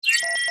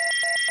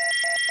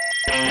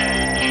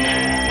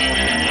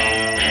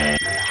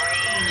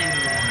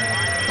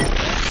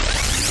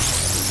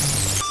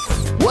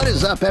What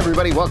is up,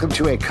 everybody? Welcome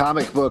to a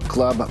Comic Book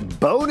Club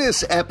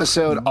bonus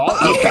episode all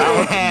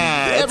about...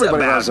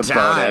 Everybody loves a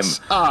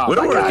bonus. Oh,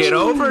 we're working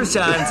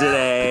overtime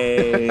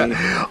today.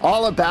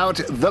 All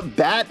about the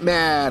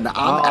Batman.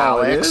 I'm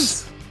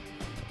Alex.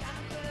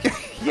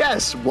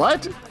 Yes,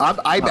 what? I'm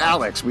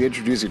Alex. We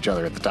introduce each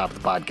other at the top of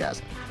the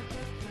podcast.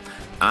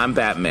 I'm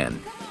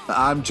Batman.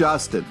 I'm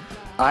Justin.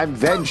 I'm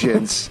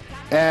Vengeance.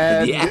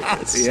 And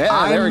yes. Yeah,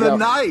 I'm the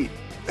Knight.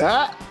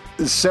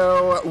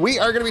 So we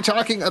are going to be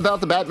talking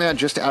about the Batman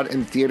just out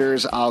in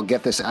theaters. I'll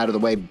get this out of the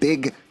way.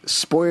 Big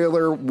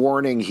spoiler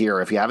warning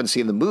here. If you haven't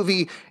seen the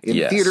movie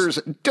in theaters,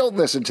 don't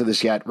listen to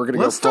this yet. We're going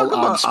to go full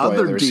on spoilers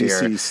other DC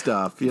here.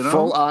 Stuff, you know?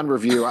 Full on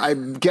review.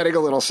 I'm getting a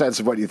little sense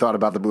of what you thought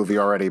about the movie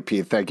already,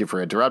 Pete. Thank you for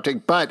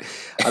interrupting. But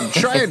I'm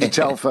trying to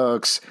tell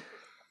folks,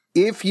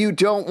 if you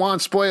don't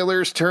want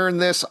spoilers, turn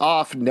this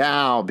off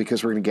now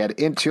because we're going to get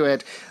into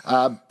it.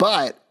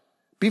 But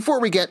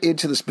before we get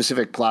into the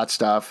specific plot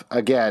stuff,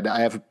 again, I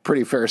have a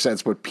pretty fair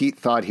sense what Pete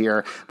thought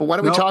here, but why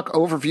don't we talk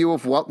overview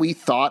of what we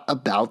thought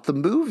about the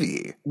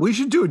movie? We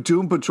should do a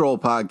Doom Patrol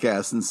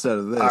podcast instead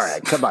of this. All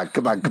right, come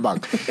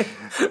on.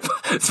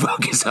 Let's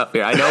focus up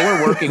here. I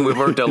know we've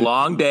worked a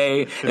long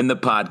day in the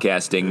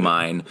podcasting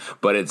mine,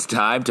 but it's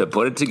time to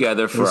put it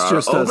together for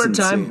our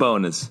overtime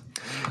bonus.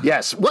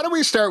 Yes. Why don't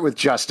we start with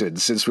Justin,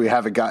 since we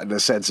haven't gotten a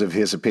sense of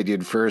his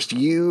opinion first?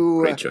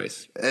 Great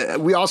choice.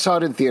 We all saw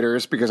it in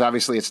theaters because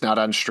obviously it's not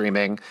on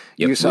streaming.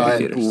 Yep, you saw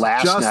it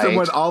last night. Justin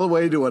went all the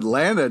way to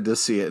Atlanta to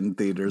see it in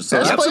theaters. So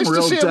Best that's place some to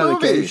real see a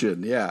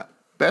dedication. Yeah.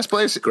 Best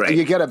place. Great.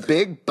 You get a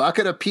big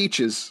bucket of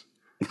peaches,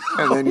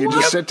 and then you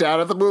just sit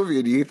down at the movie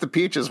and you eat the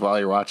peaches while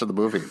you're watching the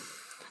movie.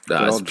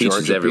 There's peaches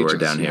Georgia everywhere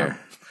peaches, down here.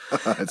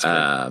 That's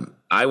great.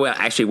 I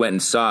actually went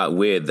and saw it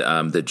with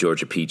the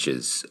Georgia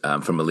Peaches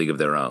from A League of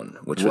Their Own,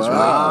 which was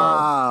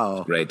Wow.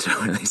 really great to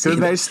really see. Do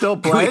they still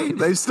play?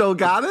 They still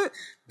got it?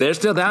 They're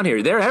still down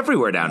here. They're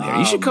everywhere down here.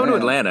 You should come to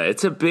Atlanta.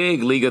 It's a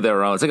big League of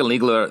Their Own. It's like a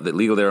League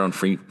of Their Own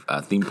free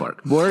theme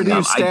park. Where do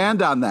you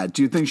stand on that?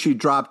 Do you think she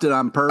dropped it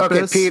on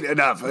purpose? Okay, Pete,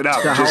 enough.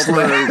 Just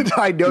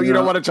I know you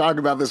don't want to talk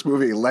about this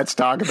movie. Let's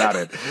talk about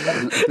it.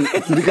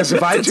 Because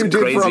if I tuned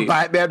in for a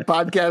Batman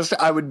podcast,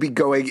 I would be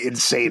going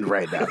insane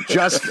right now.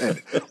 Justin,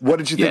 what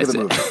did you think of the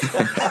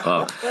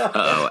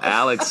movie?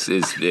 Alex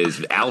is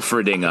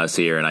Alfreding us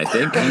here, and I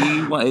think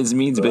he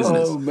means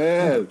business. Oh,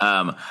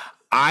 man.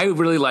 I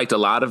really liked a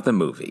lot of the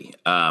movie.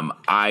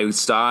 I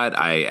saw it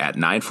at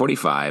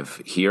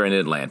 9:45 here in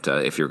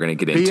Atlanta. If you're going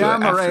to get into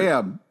PM it, or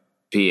AM?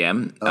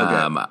 PM.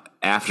 Okay.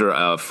 After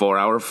a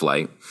 4-hour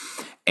flight,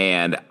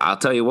 and I'll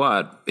tell you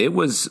what, it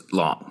was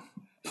long.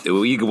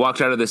 We walked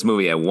out of this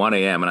movie at 1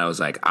 a.m. and I was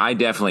like, I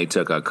definitely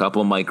took a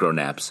couple micro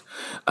naps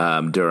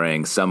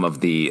during some of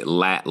the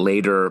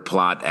later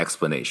plot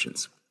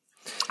explanations.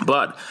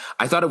 But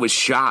I thought it was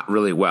shot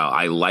really well.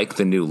 I liked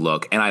the new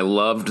look, and I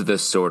loved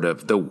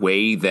the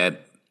way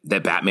that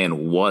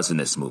Batman was in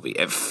this movie.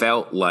 It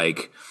felt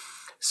like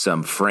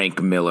some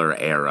Frank Miller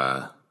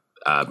era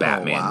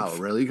Batman. Oh, wow,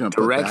 really? You're going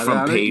to direct put that from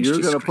on page it? You're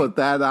to going to screen. put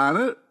that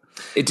on it?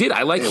 It did.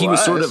 I like. He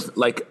was sort of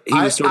like.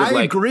 I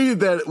agree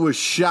that it was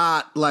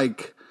shot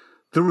like.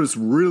 There was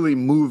really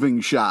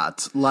moving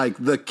shots, like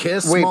the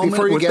kiss Wait, moment.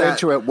 before you get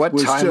into it, what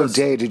time of just,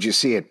 day did you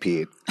see it,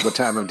 Pete? What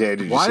time of day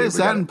did you see it? Why is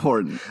that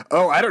important?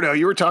 Oh, I don't know.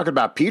 You were talking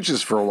about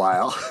peaches for a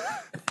while.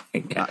 I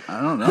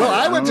don't know. Well,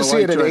 I went to see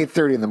it at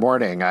 8:30 in the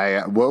morning.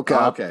 I woke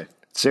up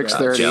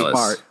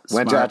 6:30,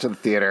 went out to the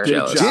theater.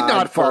 Did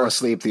not fall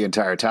asleep the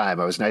entire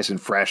time. I was nice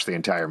and fresh the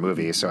entire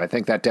movie. So I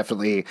think that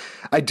definitely,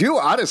 I do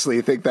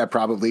honestly think that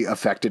probably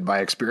affected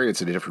my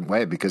experience in a different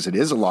way because it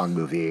is a long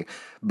movie,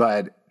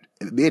 but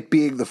it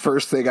being the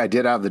first thing I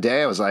did out of the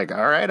day, I was like,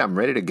 all right, I'm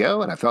ready to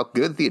go. And I felt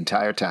good the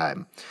entire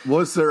time.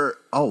 Was there,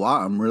 oh,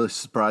 wow, I'm really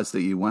surprised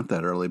that you went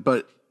that early.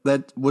 But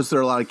was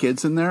there a lot of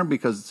kids in there?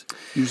 Because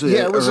usually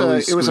it was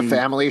a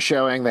family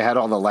showing. They had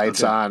all the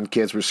lights on.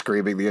 Kids were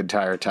screaming the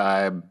entire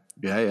time.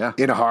 Yeah.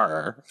 In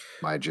horror,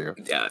 mind you.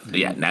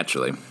 Yeah,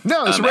 naturally.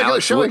 No, it was a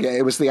regular showing.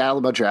 It was the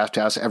Alamo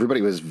Drafthouse.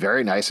 Everybody was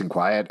very nice and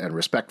quiet and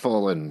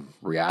respectful and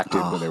reacted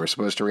when they were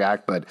supposed to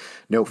react, but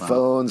no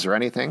phones or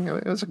anything.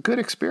 It was a good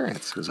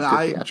experience. It was a good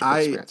theatrical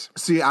experience.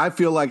 See, I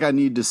feel like I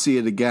need to see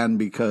it again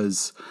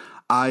because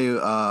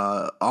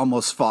I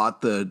almost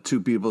fought the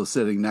two people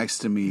sitting next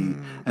to me,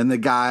 and the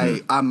guy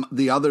on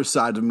the other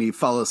side of me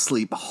fell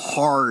asleep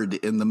hard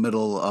in the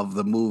middle of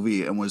the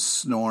movie and was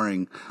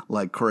snoring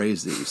like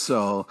crazy.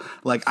 So,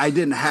 like, I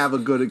didn't have a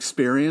good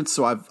experience,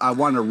 so I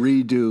want to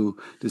redo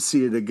to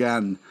see it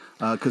again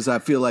because I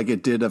feel like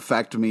it did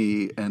affect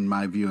me and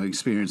my viewing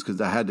experience because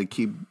I had to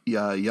keep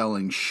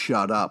yelling,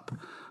 "Shut up."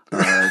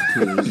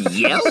 To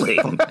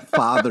yelling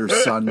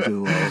father-son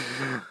duo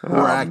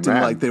were acting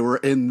like they were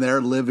in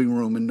their living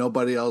room and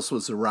nobody else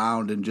was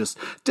around and just,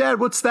 Dad,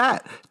 what's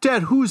that?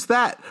 Dad, who's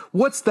that?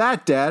 What's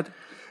that, Dad?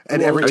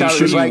 And every time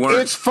it was like,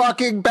 it's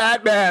fucking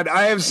Batman.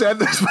 I have said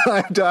this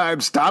 5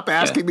 times. Stop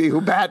asking me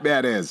who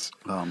Batman is.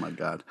 Oh, my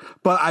God.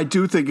 But I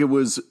do think it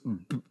was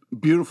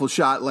beautiful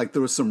shot. Like,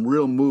 there was some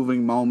real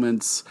moving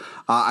moments.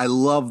 I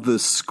love the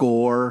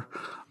score.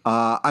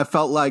 I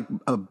felt like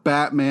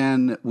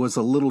Batman was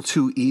a little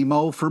too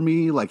emo for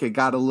me. Like it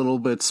got a little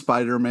bit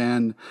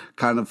Spider-Man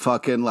kind of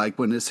fucking like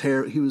when his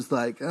hair, he was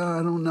like, oh,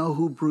 I don't know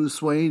who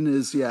Bruce Wayne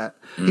is yet.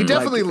 He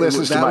definitely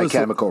listens to My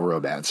Chemical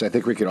Romance. I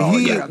think we could all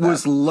agree on that. He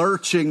was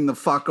lurching the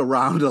fuck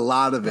around a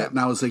lot of it. And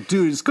I was like,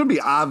 dude, it's going to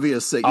be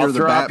obvious that you're the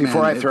Batman.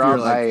 Before I throw out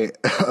my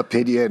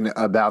opinion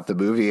about the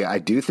movie, I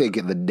do think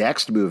in the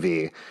next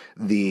movie,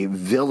 the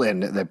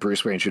villain that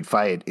Bruce Wayne should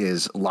fight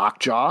is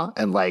Lockjaw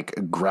and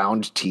like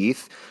ground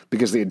teeth,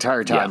 because the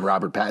entire time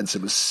Robert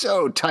Pattinson was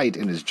so tight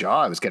in his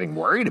jaw, I was getting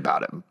worried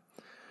about him.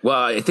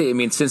 Well, I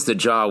mean, since the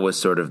jaw was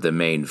sort of the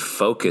main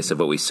focus of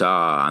what we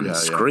saw on the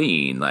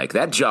screen, like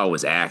that jaw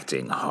was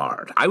acting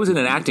hard. I was in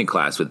an acting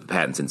class with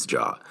Pattinson's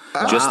jaw,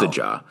 just the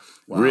jaw.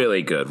 Wow.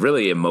 Really good,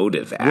 really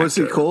emotive actor. Was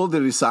he cool?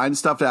 Did he sign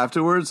stuff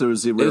afterwards, or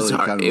was he really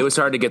it was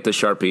hard to get the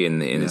Sharpie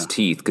in his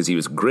teeth because he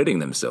was gritting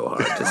them so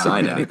hard to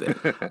sign anything.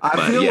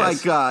 I feel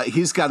like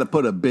he's got to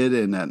put a bit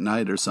in at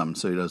night or something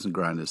so he doesn't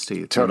grind his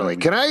teeth. Totally.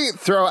 Can I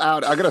throw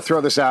out, I'm going to throw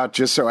this out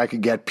just so I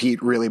can get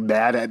Pete really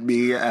mad at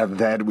me, and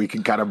then we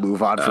can kind of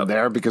move on from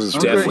there because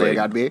it's weighing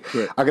on me.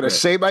 I'm going to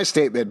say my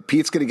statement.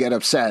 Pete's going to get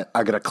upset.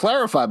 I'm going to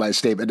clarify my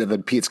statement, and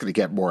then Pete's going to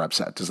get more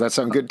upset. Does that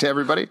sound good to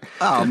everybody?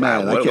 Oh,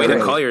 man. What a way to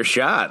call your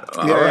shot.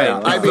 Yeah,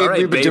 I mean,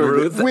 we've been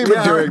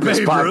doing this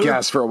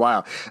podcast for a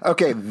while.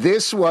 Okay,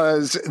 this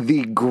was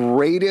the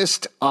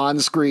greatest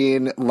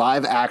on-screen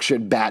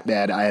live-action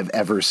Batman I have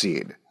ever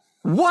seen.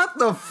 What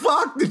the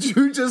fuck did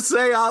you just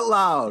say out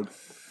loud?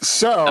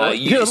 So,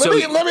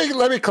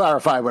 let me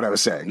clarify what I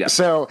was saying. Yeah.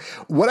 So,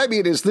 what I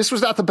mean is, this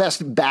was not the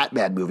best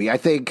Batman movie. I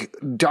think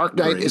Dark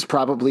Knight is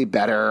probably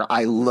better.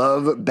 I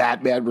love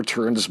Batman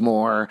Returns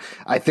more.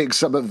 I think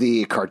some of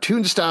the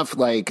cartoon stuff,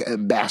 like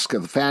Mask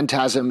of the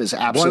Phantasm, is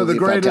absolutely one of the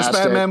greatest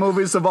fantastic. Batman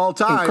movies of all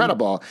time.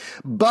 Incredible.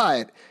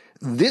 But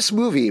this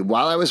movie,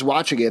 while I was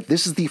watching it,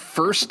 this is the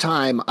first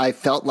time I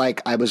felt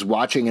like I was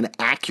watching an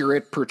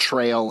accurate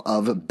portrayal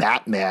of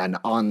Batman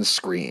on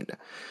screen.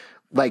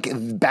 Like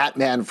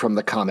Batman from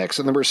the comics.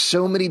 And there were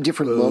so many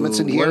different moments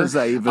in here. What does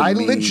that even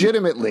mean?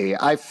 Legitimately,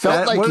 I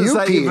felt like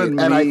you, Pete, and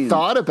I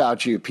thought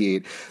about you,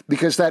 Pete,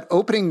 because that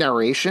opening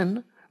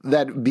narration,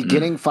 that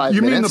beginning 5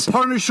 minutes. You mean the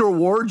Punisher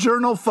War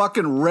Journal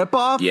fucking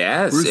ripoff?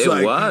 Yes,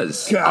 it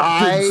was.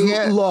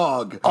 Captain's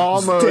log.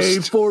 Almost. Day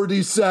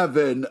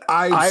 47.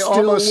 I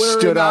almost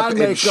stood up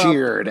and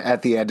cheered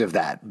at the end of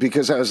that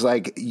because I was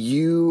like,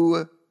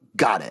 you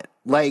got it.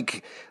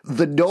 Like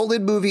the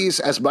Nolan movies,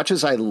 as much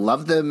as I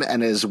love them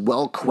and as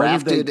well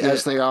crafted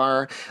as they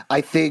are,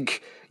 I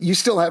think you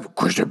still have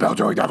Christian Bale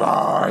doing the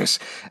voice.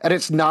 And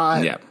it's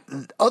not,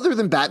 other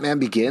than Batman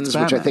Begins,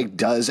 which I think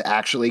does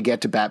actually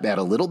get to Batman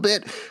a little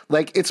bit,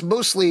 like it's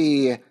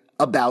mostly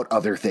about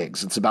other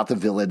things. It's about the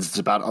villains. It's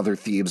about other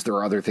themes. There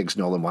are other things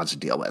Nolan wants to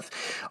deal with.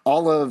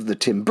 All of the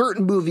Tim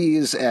Burton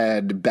movies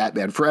and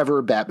Batman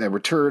Forever, Batman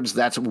Returns,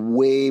 that's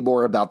way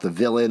more about the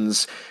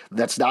villains.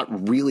 That's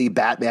not really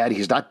Batman.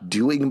 He's not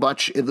doing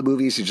much in the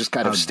movies. He's just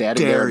kind of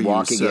standing there and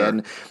walking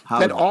in.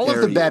 And all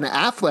of the Ben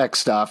Affleck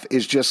stuff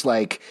is just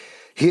like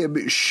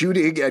him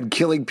shooting and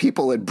killing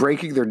people and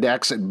breaking their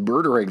necks and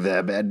murdering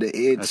them. And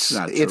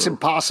it's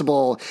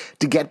impossible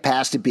to get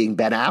past it being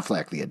Ben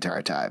Affleck the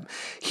entire time.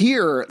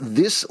 Here,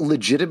 this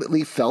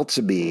legitimately felt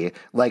to me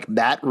like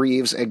Matt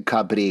Reeves and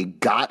company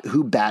got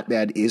who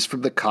Batman is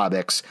from the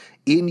comics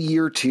in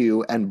year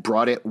 2 and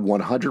brought it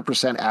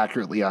 100%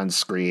 accurately on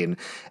screen.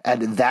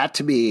 And that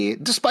to me,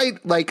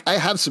 despite like I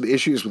have some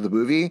issues with the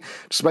movie,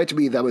 despite to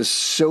me that was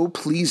so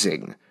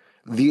pleasing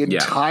the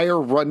entire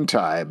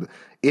runtime.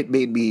 It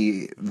made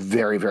me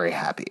very, very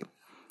happy.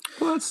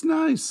 Well, that's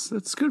nice.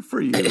 That's good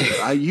for you.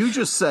 You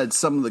just said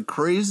some of the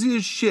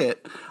craziest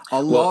shit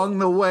along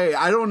the way.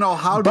 I don't know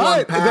how to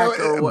unpack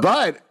or what.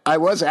 But I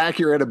was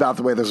accurate about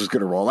the way this was going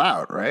to roll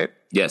out, right?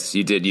 Yes,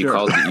 you did. You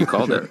called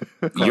it.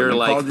 You're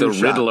like the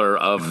Riddler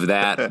of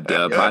that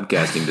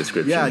podcasting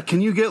description. Yeah,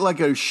 can you get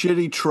like a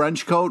shitty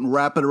trench coat and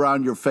wrap it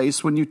around your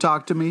face when you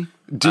talk to me?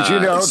 Did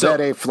you know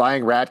that a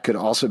flying rat could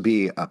also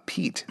be a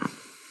Pete?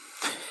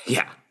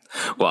 Yeah.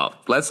 Well,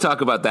 let's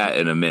talk about that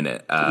in a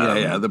minute.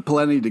 There's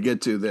plenty to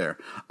get to there.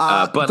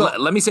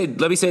 Let me say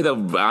though,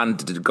 on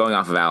going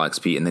off of Alex,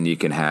 Pete, and then you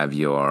can have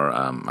your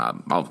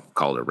I'll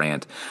call it a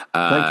rant.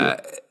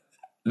 Thank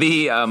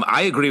you.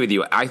 I agree with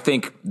you. I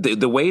think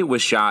the way it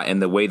was shot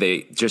and the way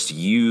they just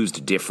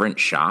used different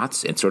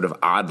shots and sort of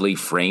oddly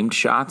framed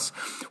shots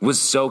was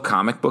so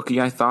comic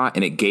booky, I thought,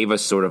 and it gave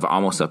us sort of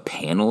almost a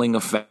paneling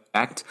effect.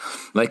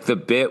 Like the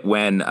bit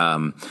when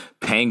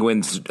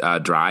Penguin's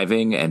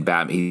driving and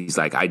Batman, he's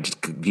like,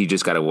 he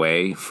just got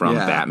away from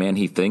Batman,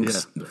 he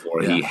thinks,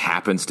 before he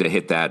happens to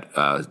hit that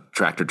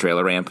tractor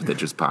trailer ramp that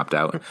just popped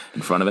out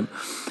in front of him.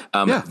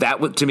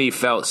 That to me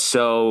felt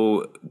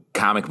so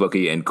comic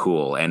booky and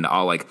cool, and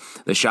all like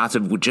the shots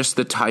of just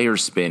the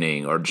tires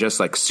spinning or just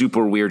like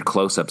super weird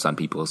close-ups on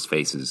people's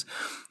faces.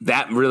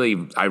 I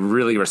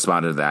really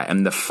responded to that,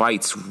 and the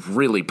fights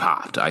really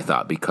popped, I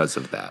thought, because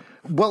of that.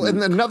 Well,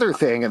 and another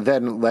thing, and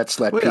then let's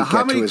let Pete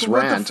get to his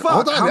rant.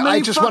 Hold on,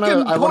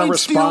 I want to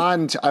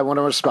respond. I want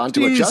to respond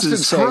to what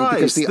Justin's saying,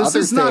 because the other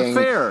thing. This is not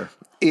fair.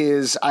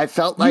 is I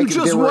felt like you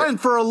just went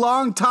for a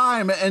long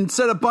time and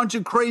said a bunch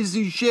of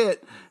crazy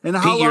shit. And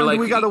how Pete, long like,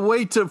 do we got to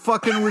wait to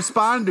fucking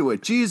respond to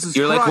it? Jesus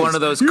you're Christ. Like one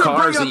of those you're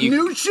cars bring that up you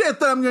new shit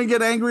that I'm going to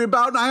get angry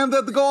about, and I have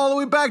to go all the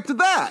way back to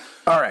that.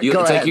 All right,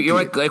 go ahead.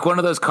 You're like one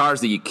of those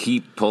cars that you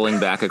keep pulling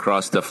back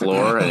across the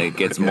floor, and it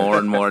gets more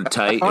and more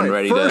tight and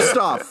ready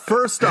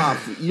First to.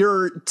 off,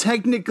 your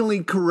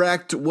technically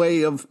correct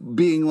way of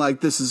being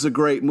like, this is a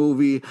great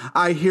movie.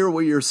 I hear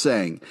what you're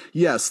saying.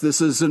 Yes,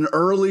 this is an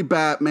early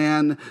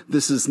Batman.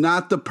 This is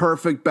not the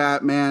perfect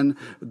Batman.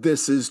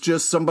 This is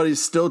just somebody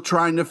still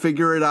trying to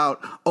figure it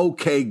out.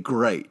 Okay,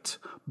 great.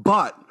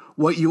 But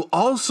what you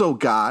also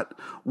got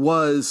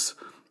was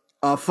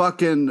a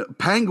fucking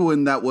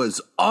Penguin that was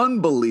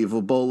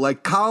unbelievable.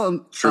 Like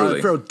Colin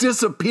Farrell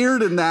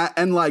disappeared in that,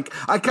 and like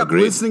I kept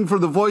listening for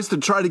the voice to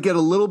try to get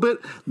a little bit.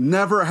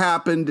 Never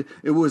happened.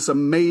 It was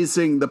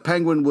amazing. The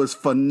Penguin was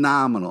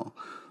phenomenal.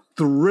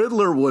 The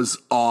Riddler was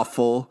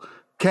awful.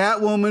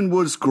 Catwoman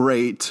was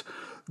great.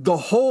 The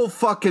whole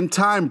fucking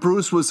time,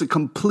 Bruce was a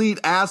complete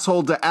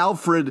asshole to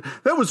Alfred.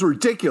 That was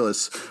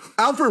ridiculous.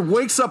 Alfred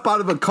wakes up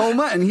out of a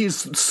coma and he's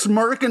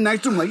smirking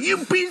next to him like,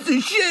 you piece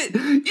of shit.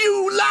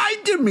 You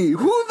lied to me.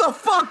 Who the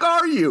fuck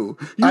are you?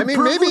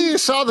 Maybe you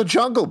saw the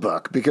Jungle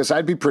Book, because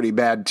I'd be pretty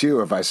mad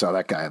too if I saw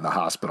that guy in the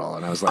hospital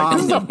and I was like,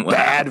 this is a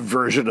bad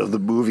version of the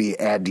movie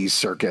Andy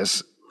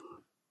Serkis.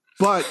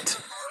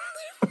 But...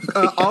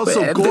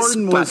 also,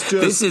 Gordon was just...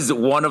 This is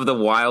one of the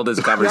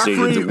wildest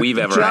conversations we've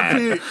ever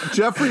had.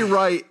 Jeffrey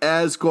Wright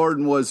as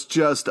Gordon was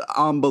just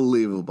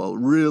unbelievable.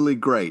 Really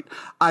great.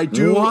 I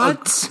do...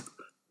 What?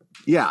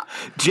 Yeah.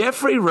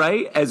 Jeffrey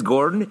Wright as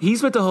Gordon, he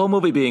spent the whole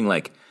movie being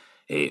like,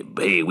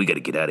 hey, we got to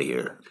get out of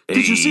here.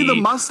 Did you see the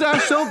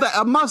mustache, though?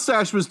 A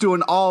mustache was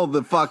doing all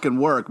the fucking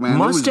work, man.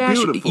 Mustache, it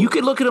was beautiful. You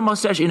could look at a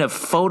mustache in a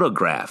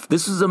photograph.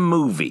 This is a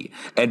movie.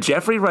 And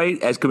Jeffrey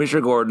Wright as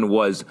Commissioner Gordon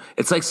was,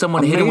 it's like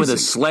someone hit him with a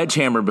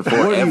sledgehammer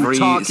before every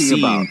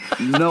scene.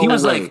 No he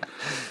was way. like,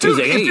 dude,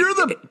 hey, if you're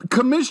the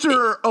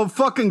commissioner of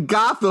fucking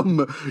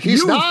Gotham,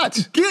 he's not.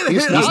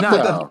 He's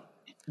not.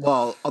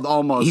 Well,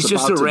 almost. He's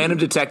just a random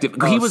detective.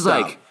 He was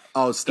like,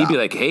 oh, stop. He'd be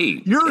like,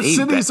 hey, your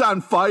city's on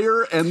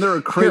fire and there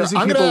are crazy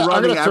people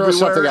running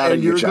everywhere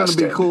and you're going to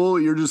be cool.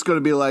 You're just going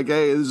to be like,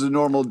 hey, this is a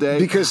normal day.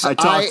 Because I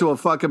talked to a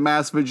fucking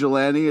mass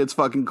vigilante. It's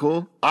fucking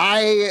cool.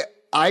 I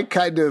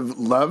kind of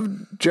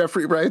loved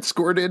Jeffrey Wright's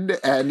Gordon,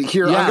 and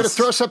here I'm going to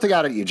throw something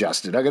out at you,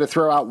 Justin. I'm going to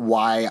throw out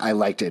why I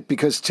liked it,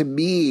 because to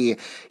me,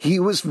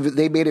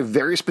 they made a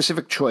very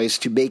specific choice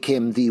to make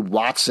him the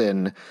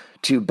Watson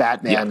to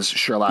Batman's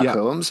Sherlock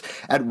Holmes.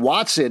 And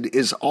Watson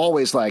is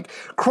always like,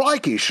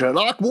 crikey,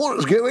 Sherlock, what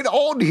is going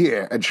on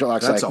here? And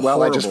Sherlock's like,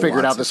 well, I just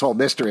figured out this whole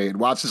mystery. And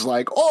Watson's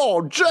like,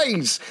 oh,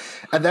 jeez.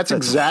 And that's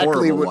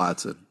exactly what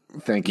Watson.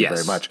 Thank you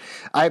very much.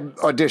 I'm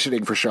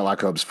auditioning for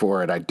Sherlock Holmes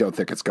 4, and I don't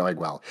think it's going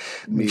well.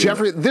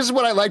 Jeffrey, this is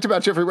what I liked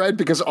about Jeffrey Wright,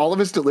 because all of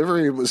his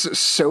delivery was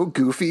so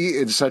goofy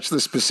in such the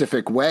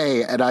specific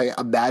way, and I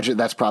imagine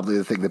that's probably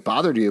the thing that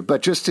bothered you.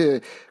 But just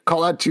to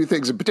call out two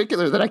things in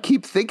particular that I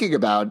keep thinking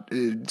about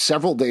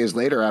several days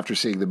later after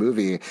seeing the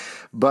movie,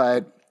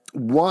 but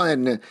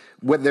one,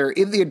 when they're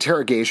in the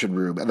interrogation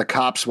room and the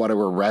cops want to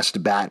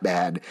arrest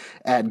Batman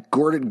and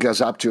Gordon goes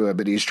up to him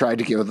and he's trying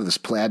to give him this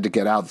plan to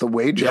get out, the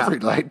way Jeffrey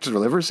Wright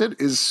delivers it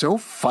is so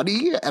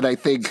funny, and I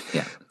think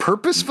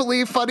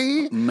purposefully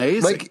funny.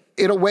 Amazing. Like,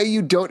 in a way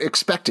you don't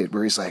expect it,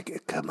 where he's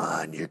like, come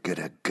on, you're going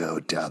to go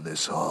down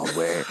this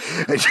hallway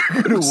and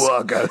you're going to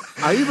walk out.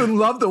 I even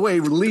love the way he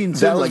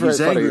leans in like he's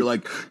angry,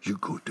 like, you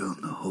go down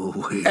the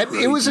hallway. And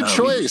it was a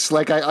choice.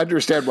 Like, I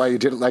understand why you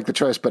didn't like the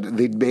choice, but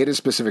they made a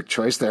specific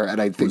choice there,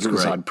 and I think it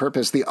was on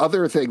purpose. The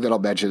other thing that I'll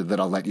mention, that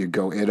I'll let you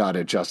go in on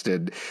it,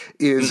 Justin,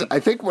 is I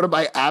think one of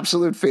my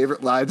absolute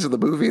favorite lines of the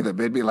movie that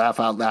made me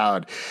laugh out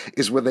loud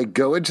is when they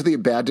go into the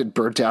abandoned,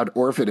 burnt-out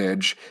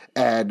orphanage,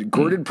 and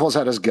Gordon pulls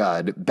out his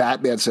gun.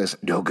 Batman says,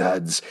 no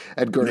guns.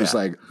 And Gordon's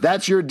like,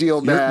 that's your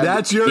deal, man.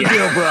 That's your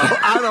deal, bro.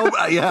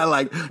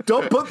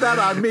 Don't put that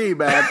on me,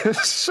 man.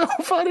 It's so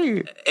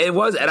funny. It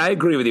was, and I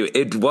agree with you.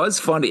 It was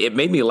funny. It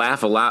made me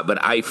laugh a lot,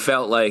 but I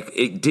felt like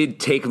it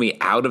did take me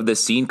out of the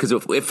scene, because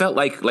it felt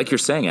like you're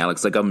saying,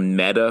 Alex, like a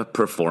meta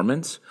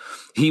performance.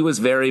 He was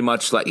very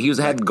much like,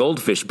 had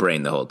goldfish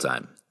brain the whole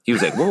time. He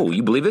was like, whoa,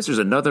 you believe this? There's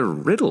another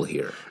riddle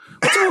here.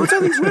 What's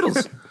all these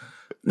riddles?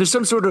 There's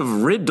some sort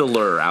of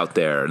riddler out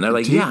there. And they're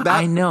like,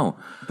 I know.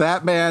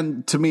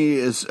 Batman, to me,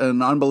 is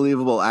an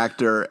unbelievable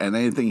actor, and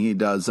anything he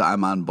does,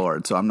 I'm on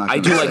board. So I'm not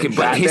going to like it,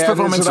 but his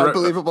performance is an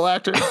unbelievable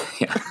actor.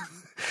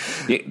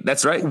 Yeah,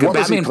 that's right.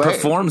 Batman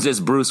performs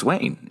as Bruce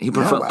Wayne. He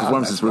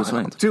performs as Bruce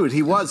Wayne. Dude,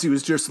 he was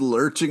just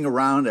lurching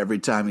around every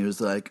time. He was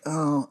like,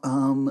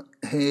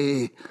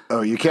 hey.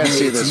 Oh, you can't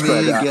see this,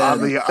 but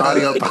on the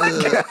audio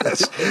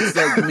podcast. It's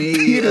like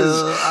me.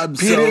 I'm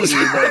sorry.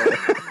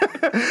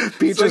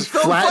 Pete just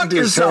flattened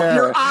his hair.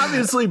 You're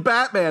obviously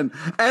Batman.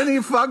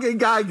 Any fucking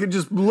guy could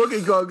just look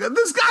and go,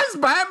 this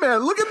guy's Batman.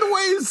 Look at the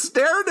way he's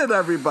staring at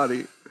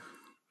everybody.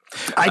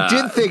 I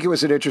did think it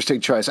was an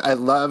interesting choice. I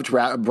loved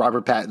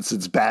Robert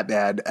Pattinson's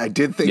Batman. I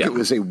did think it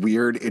was a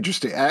weird,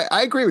 interesting.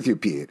 I agree with you,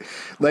 Pete.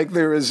 Like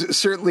there is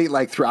certainly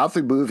like throughout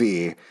the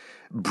movie,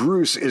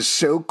 Bruce is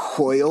so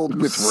coiled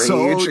with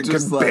rage and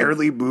can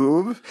barely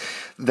move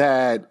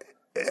that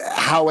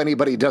how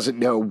anybody doesn't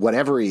know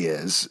whatever he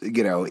is,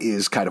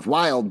 is kind of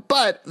wild.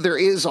 But there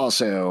is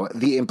also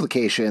the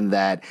implication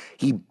that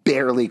he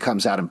barely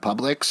comes out in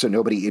public, so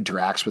nobody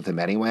interacts with him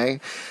anyway.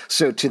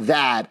 So to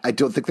that, I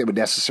don't think they would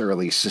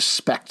necessarily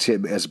suspect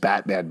him as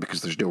Batman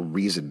because there's no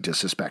reason to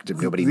suspect him.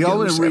 Nobody knows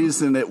him. The only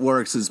reason it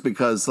works is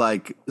because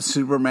like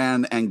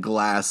Superman and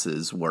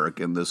glasses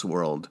work in this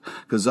world,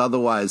 because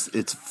otherwise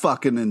it's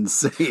fucking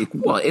insane.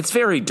 Well, it's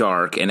very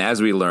dark, and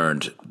as we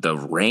learned, the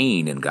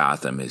rain in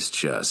Gotham is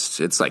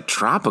it's like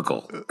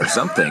tropical or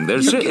something.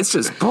 It's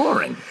just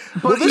pouring.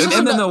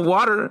 And then the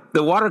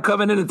water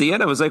coming in at the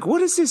end, I was like,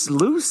 what is this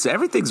loose?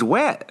 Everything's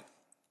wet.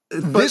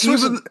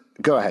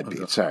 Go ahead,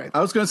 Pete. Sorry.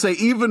 I was going to say,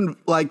 even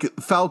like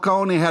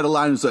Falcone had a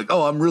line who's like,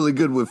 "Oh, I'm really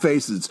good with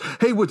faces.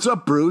 Hey, what's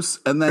up, Bruce?"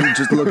 And then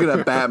just looking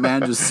at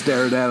Batman, just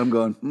staring at him,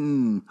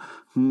 going,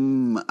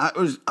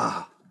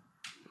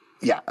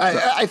 Yeah,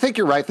 I think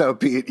you're right, though,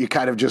 Pete. You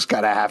kind of just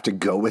gotta have to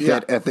go with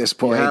it at this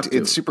point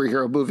in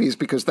superhero movies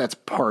because that's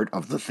part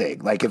of the thing.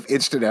 Like, if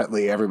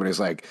instantly everybody's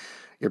like,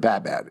 "You're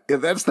Batman,"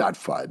 that's not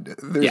fun.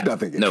 There's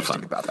nothing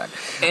interesting about that.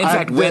 In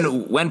fact,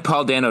 when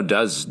Paul Dano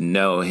does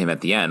know him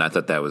at the end, I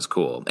thought that was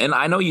cool. And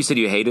I know you said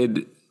you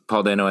hated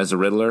Paul Dano as a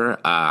Riddler.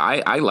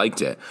 I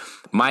liked it.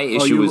 My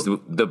issue was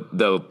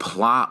the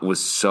plot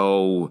was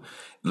so.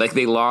 Like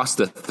they lost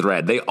the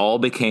thread. They all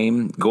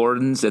became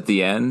Gordons at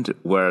the end,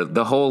 where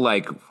the whole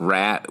like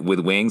rat with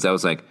wings. I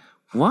was like,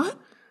 what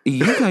are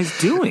you guys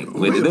doing?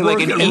 They're like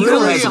an eagle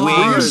has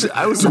wings.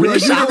 I was really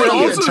shocked.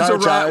 Also, is a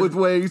rat with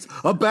wings,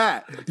 a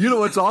bat. You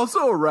know what's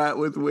also a rat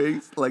with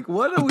wings? Like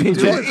what are we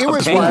doing? It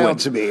was wild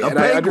to me, and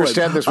I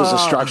understand this was a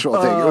structural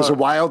thing. It was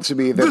wild to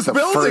me that this the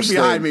building first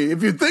behind thing, me.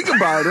 If you think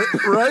about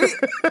it, right?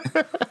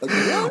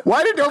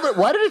 Why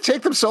did it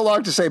take them so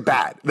long to say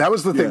bat? That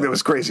was the thing that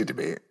was crazy to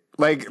me.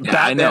 Like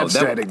Batman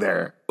standing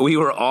there. We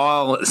were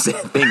all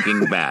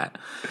thinking Bat.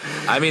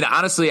 I mean,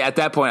 honestly, at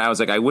that point, I was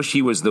like, I wish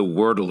he was the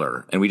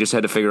wordler, and we just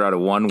had to figure out a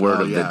one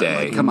word of the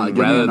day. Like, come on,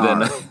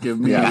 give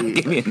me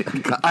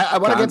I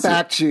want to get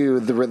back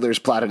to the Riddler's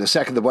plot in a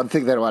second. The one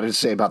thing that I wanted to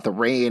say about the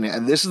rain,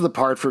 and this is the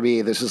part for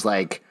me, this is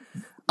like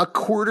a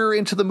quarter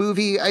into the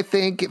movie, I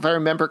think, if I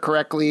remember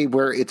correctly,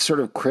 where it's sort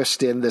of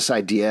crisped in this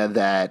idea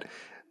that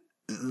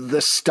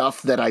the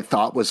stuff that I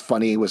thought was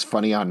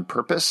funny on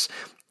purpose.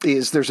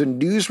 There's a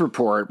news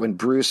report when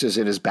Bruce is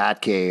in his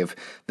Batcave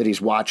that he's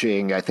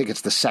watching, I think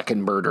it's the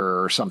second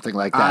murder or something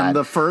like that. On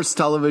the first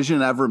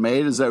television ever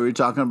made, is that what you're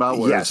talking about?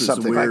 Where it's this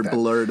weird like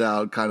blurred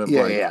out kind of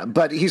Yeah.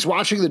 But he's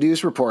watching the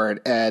news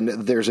report and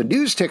there's a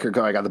news ticker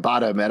going on the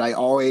bottom, and I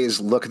always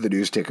look at the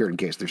news ticker in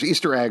case there's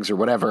Easter eggs or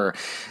whatever.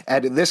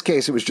 And in this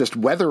case, it was just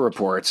weather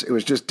reports. It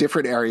was just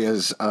different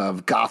areas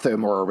of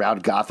Gotham or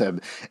around Gotham,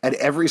 and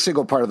every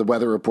single part of the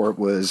weather report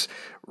was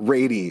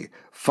rainy,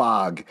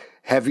 fog,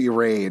 heavy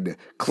rain,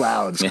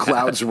 clouds,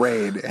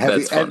 rain,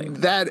 heavy. And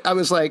that I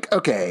was like,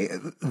 okay,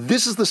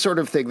 this is the sort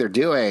of thing they're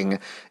doing,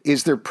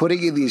 is they're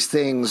putting in these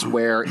things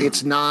where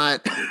it's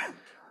not,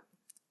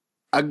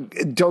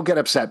 don't get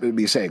upset with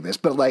me saying this,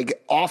 but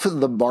like often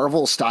the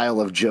Marvel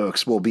style of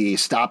jokes will be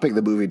stopping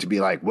the movie to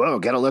be like, whoa,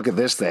 get a look at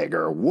this thing,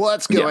 or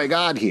what's going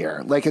on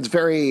here? Like it's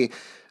very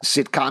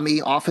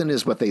sitcom-y often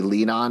is what they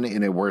lean on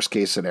in a worst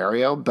case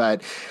scenario.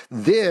 But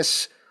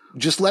this,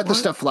 just let the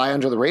stuff fly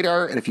under the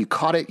radar. And if you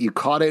caught it, you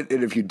caught it.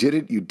 And if you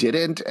didn't, you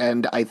didn't.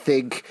 And I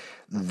think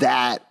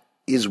that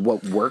is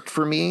what worked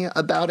for me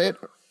about it.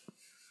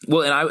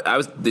 Well, and I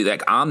was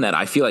like on that.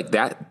 I feel like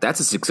that's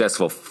a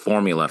successful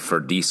formula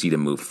for DC to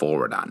move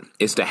forward on,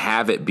 is to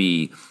have it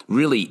be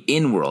really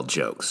in-world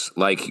jokes.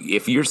 Like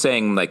if you're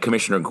saying like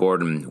Commissioner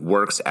Gordon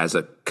works as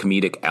a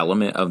comedic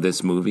element of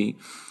this movie,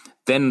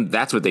 then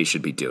that's what they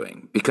should be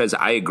doing. Because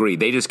I agree,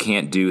 they just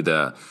can't do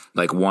the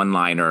like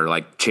one-liner,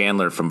 like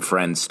Chandler from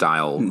Friends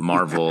style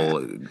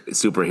Marvel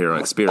superhero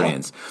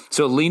experience.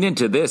 So lean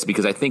into this,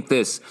 because I think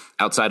this,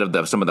 outside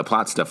of some of the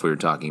plot stuff we were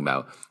talking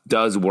about,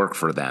 does work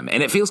for them.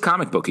 And it feels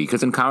comic booky,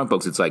 because in comic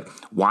books, it's like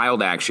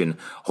wild action,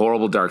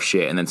 horrible dark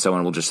shit, and then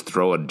someone will just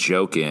throw a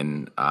joke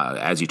in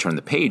as you turn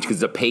the page, because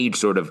the page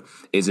sort of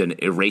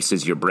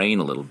erases your brain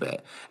a little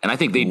bit. And I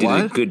think they did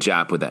a good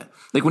job with that.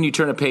 Like when you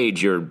turn a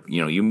page, you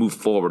move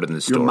forward in the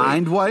story. You're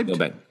mind wiped?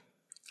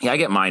 Yeah, I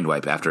get mind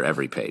wipe after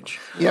every page.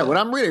 Yeah, when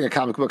I'm reading a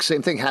comic book,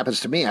 same thing happens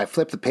to me. I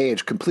flip the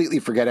page, completely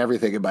forget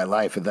everything in my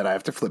life, and then I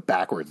have to flip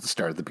backwards and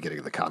start at the beginning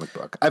of the comic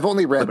book. I've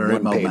only read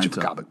one page of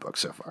a comic book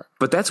so far.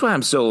 But that's why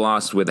I'm so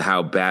lost with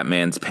how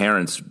Batman's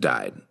parents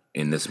died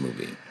in this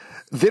movie.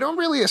 They don't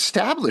really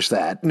establish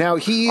that. Now,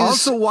 he's...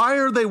 Also, why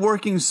are they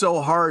working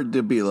so hard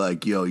to be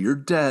like, yo, your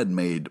dad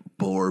made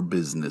poor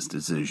business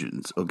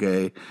decisions,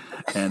 okay?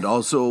 And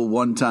also,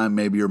 one time,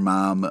 maybe your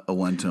mom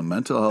went to a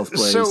mental health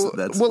place. So,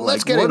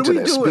 let's get into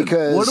this,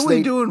 because what are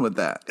we doing with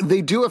that?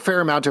 They do a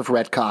fair amount of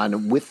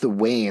retcon with the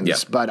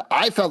Waynes, but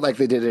I felt like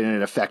they did it in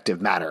an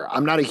effective manner.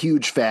 I'm not a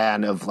huge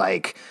fan of,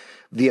 like,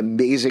 the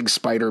Amazing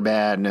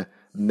Spider-Man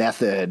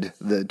method,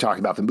 talking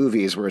about the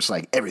movies where it's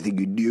like everything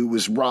you knew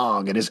was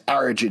wrong and his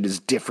origin is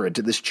different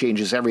and this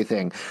changes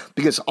everything,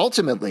 because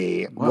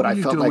ultimately what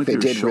I felt like they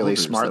did really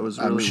smart.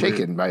 I'm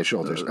shaking my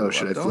shoulders.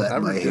 Should I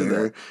flatten my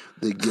hair?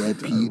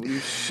 What are you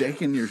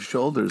shaking your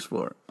shoulders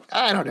for?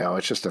 I don't know.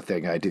 It's just a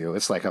thing I do.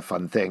 It's like a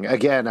fun thing.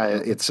 Again,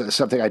 it's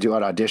something I do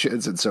on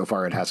auditions, and so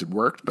far it hasn't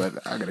worked,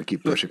 but I'm going to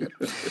keep pushing it.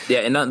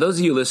 Yeah, and those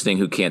of you listening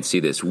who can't see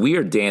this, we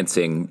are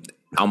dancing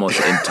almost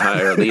the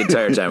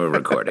entire time we're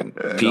recording.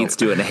 Pete's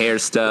doing hair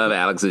stuff,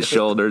 Alex's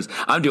shoulders.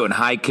 I'm doing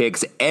high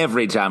kicks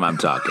every time I'm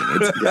talking.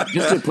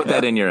 Just to put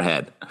that in your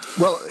head.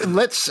 Well,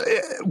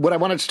 what I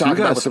wanted to talk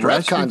about with the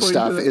retcon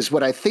stuff is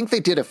what I think they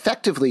did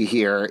effectively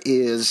here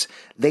is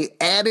they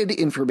added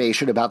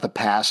information about the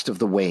past of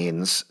the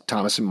Waynes,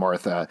 Thomas and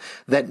Martha,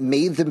 that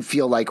made them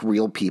feel like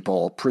real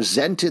people,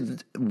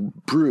 presented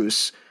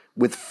Bruce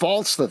with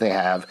faults that they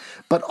have,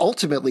 but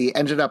ultimately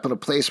ended up in a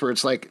place where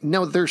it's like,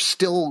 no, they're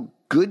still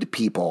good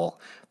people.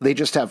 They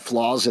just have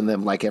flaws in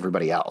them like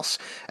everybody else.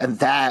 And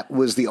that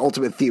was the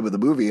ultimate theme of the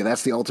movie. And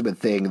that's the ultimate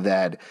thing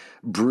that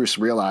Bruce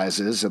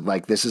realizes. And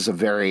like, this is a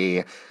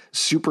very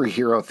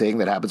superhero thing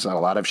that happens on a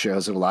lot of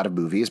shows and a lot of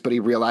movies, but he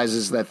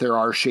realizes that there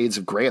are shades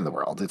of gray in the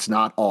world. It's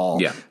not all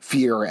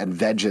fear and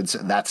vengeance,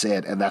 and that's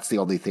it. And that's the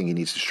only thing he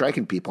needs to strike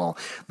in people.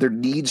 There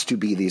needs to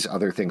be these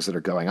other things that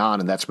are going on.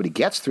 And that's what he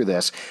gets through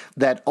this,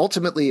 that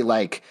ultimately,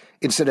 like,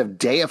 instead of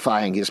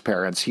deifying his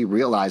parents, he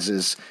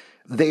realizes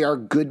they are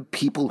good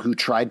people who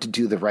tried to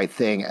do the right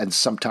thing and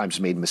sometimes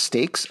made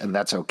mistakes, and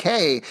that's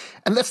okay.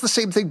 And that's the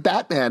same thing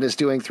Batman is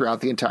doing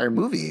throughout the entire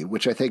movie,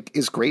 which I think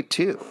is great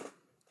too.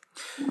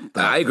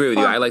 I agree with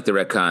you. I like the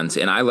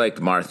retcons, and I liked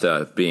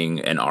Martha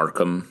being an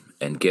Arkham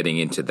and getting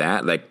into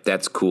that. Like,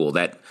 that's cool.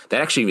 That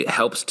actually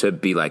helps to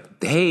be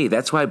like, hey,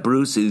 that's why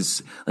Bruce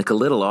is like a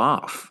little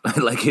off.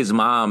 Like his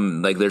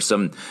mom, like there's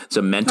some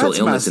mental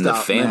illness in the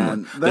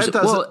family.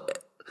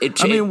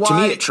 To me,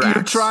 it tracks.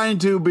 You're trying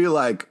to be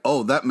like,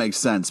 oh, that makes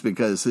sense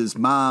because his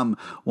mom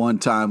one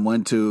time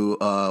went to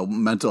a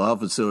mental health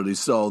facility,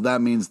 so that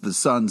means the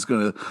son's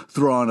going to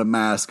throw on a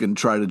mask and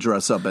try to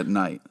dress up at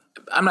night.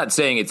 I'm not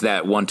saying it's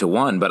that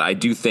one-to-one, but I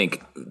do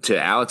think,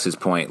 to Alex's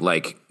point,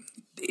 like,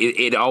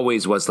 it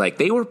always was like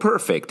they were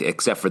perfect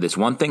except for this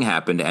one thing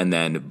happened, and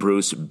then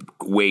Bruce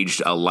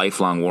waged a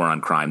lifelong war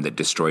on crime that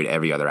destroyed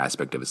every other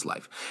aspect of his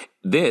life.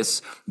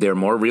 They're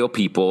more real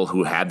people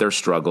who had their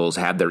struggles,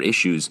 had their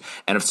issues,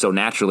 and so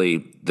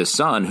naturally the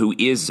son, who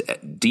is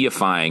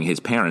deifying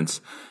his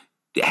parents,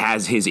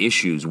 has his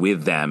issues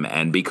with them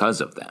and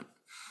because of them.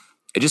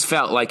 It just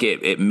felt like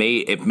it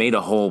made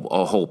a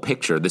whole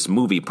picture. This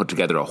movie put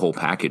together a whole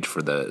package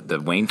for the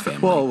Wayne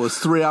family. Well, it was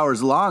 3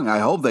 hours long. I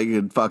hope they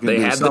could fucking. They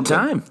had the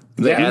time.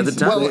 They had the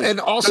time. Well, and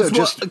also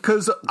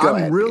because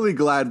I'm really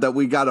glad that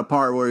we got a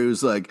part where he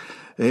was like,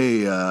 "Hey,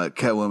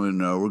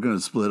 Catwoman, we're gonna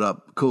split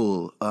up.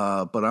 Cool,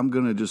 but I'm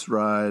gonna just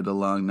ride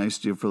along next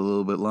to you for a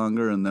little bit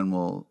longer, and then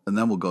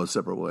we'll go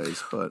separate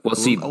ways." But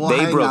they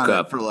broke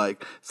up for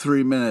like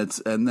 3 minutes,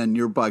 and then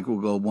your bike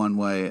will go one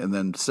way, and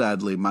then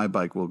sadly my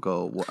bike will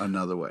go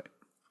another way.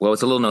 Well,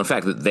 it's a little known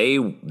fact that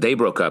they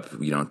broke up,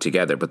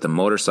 together, but the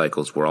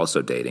motorcycles were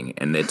also dating,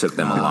 and it took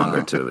them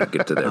longer to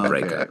get to their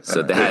breakup.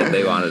 So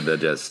they wanted to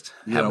just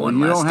have one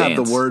last dance. You don't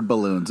have the word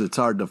balloons; it's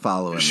hard to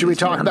follow. Should we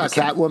talk about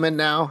Catwoman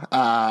now?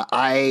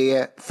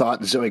 I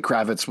thought Zoe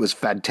Kravitz was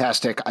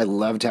fantastic. I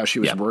loved how she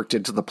was worked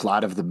into the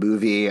plot of the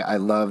movie. I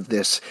loved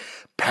this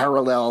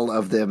parallel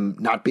of them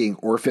not being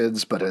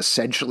orphans, but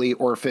essentially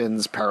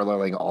orphans,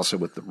 paralleling also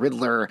with the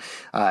Riddler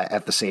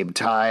at the same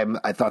time.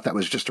 I thought that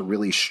was just a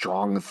really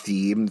strong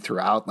theme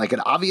throughout, like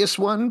an obvious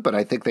one, but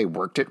I think they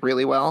worked it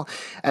really well.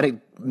 And it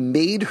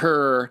made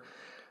her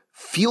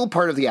feel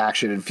part of the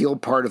action and feel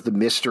part of the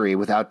mystery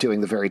without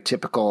doing the very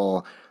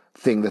typical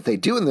thing that they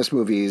do in this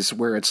movies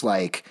where it's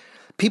like,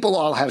 people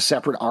all have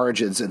separate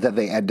origins and then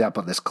they end up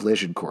on this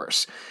collision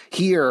course.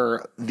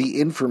 Here,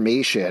 the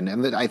information,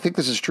 and I think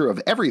this is true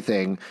of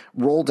everything,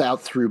 rolled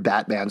out through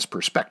Batman's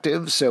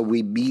perspective. So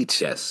we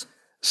meet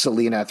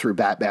Selina through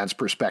Batman's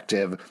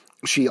perspective.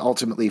 She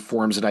ultimately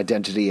forms an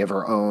identity of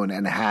her own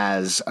and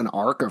has an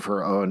arc of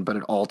her own, but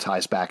it all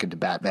ties back into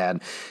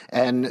Batman.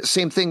 And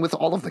same thing with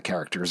all of the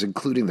characters,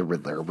 including the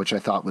Riddler, which I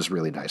thought was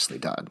really nicely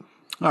done.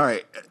 All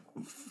right.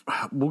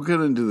 We'll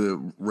get into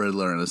the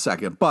Riddler in a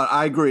second, but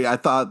I agree. I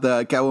thought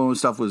the Catwoman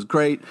stuff was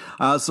great.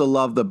 I also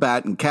love the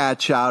Bat and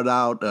Cat shout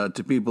out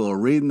to people who are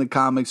reading the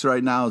comics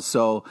right now.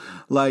 So,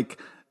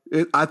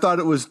 I thought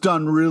it was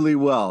done really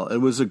well. It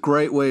was a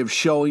great way of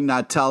showing,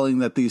 not telling,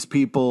 that these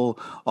people,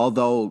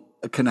 although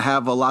can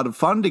have a lot of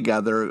fun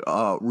together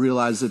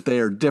realize that they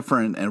are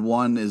different, and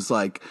one is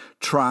like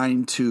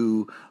trying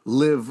to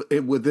live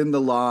within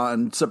the law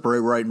and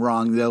separate right and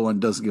wrong. The other one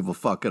doesn't give a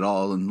fuck at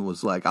all and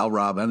was like, I'll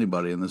rob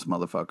anybody in this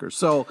motherfucker.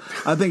 So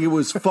I think it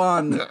was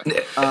fun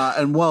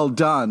and well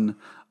done.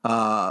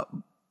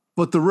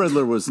 But the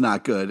Riddler was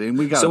not good, and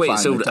we got. So wait,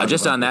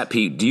 just on that,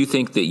 Pete, do you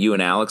think that you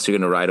and Alex are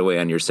going to ride away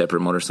on your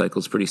separate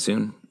motorcycles pretty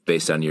soon,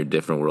 based on your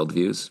different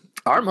worldviews?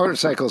 Our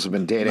motorcycles have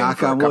been dating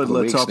for a couple of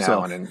weeks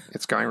now, and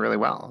it's going really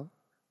well.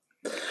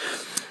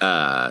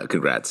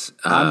 Congrats.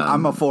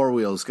 I'm a four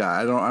wheels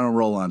guy. I don't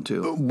roll on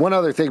two. One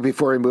other thing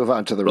before we move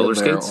on to the roller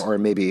Riddler, skates? or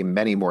maybe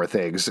many more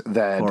things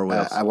that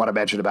I want to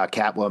mention about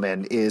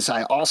Catwoman is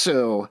I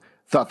also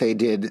thought they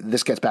did,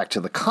 this gets back to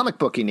the comic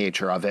booky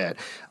nature of it.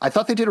 I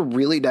thought they did a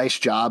really nice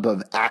job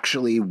of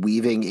actually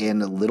weaving in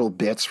little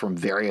bits from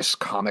various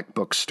comic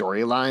book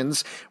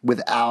storylines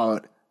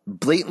without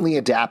blatantly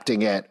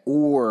adapting it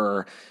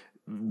or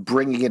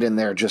bringing it in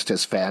there just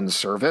as fan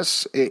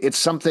service. It's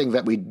something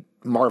that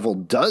Marvel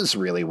does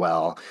really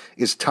well,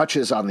 is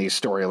touches on these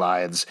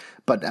storylines,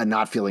 but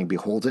not feeling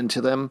beholden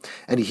to them.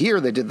 And here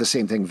they did the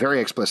same thing very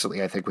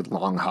explicitly, I think, with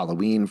Long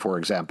Halloween, for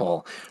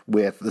example,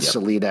 with the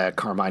Selina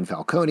Carmine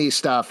Falcone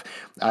stuff.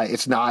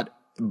 It's not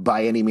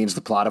by any means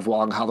the plot of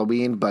Long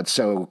Halloween, but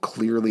so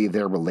clearly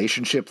their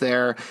relationship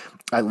there.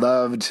 I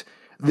loved...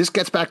 This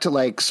gets back to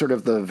like sort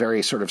of the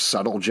very sort of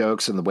subtle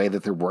jokes and the way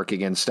that they're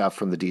working in stuff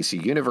from the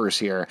DC universe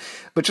here.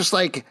 But just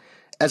like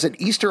as an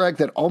Easter egg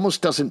that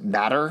almost doesn't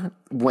matter,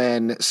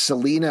 when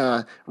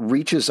Selina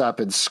reaches up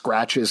and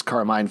scratches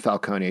Carmine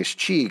Falcone's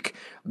cheek,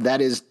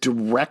 that is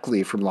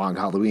directly from Long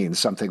Halloween,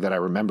 something that I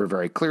remember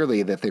very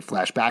clearly that they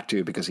flash back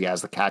to because he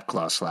has the cat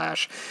claw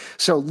slash.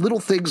 So little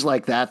things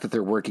like that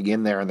they're working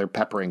in there and they're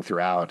peppering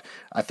throughout,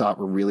 I thought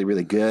were really,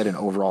 really good and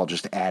overall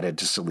just added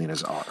to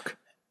Selina's arc.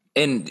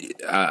 And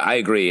I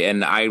agree.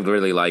 And I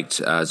really liked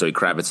Zoe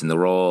Kravitz in the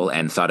role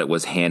and thought it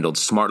was handled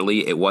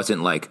smartly. It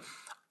wasn't like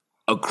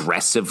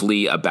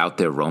aggressively about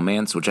their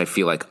romance, which I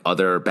feel like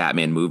other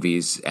Batman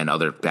movies and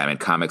other Batman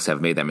comics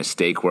have made that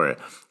mistake where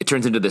it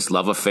turns into this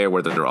love affair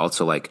where they're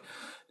also like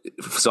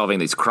solving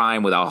this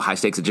crime without high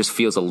stakes. It just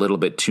feels a little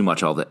bit too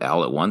much all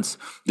at once.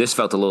 This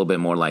felt a little bit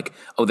more like,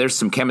 oh, there's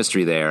some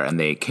chemistry there and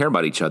they care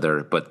about each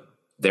other, but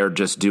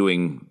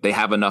they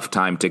have enough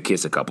time to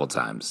kiss a couple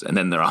times. And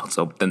then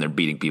they're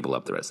beating people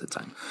up the rest of the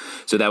time.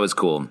 So that was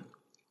cool.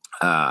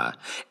 And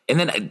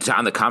then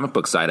on the comic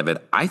book side of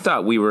it, I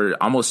thought we were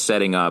almost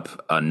setting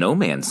up a No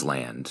Man's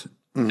Land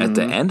at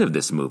the end of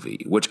this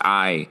movie, which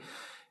I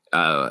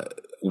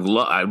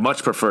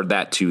much preferred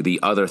that to the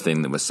other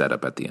thing that was set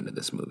up at the end of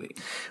this movie.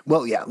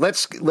 Well, yeah,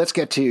 let's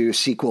get to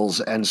sequels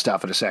and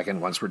stuff in a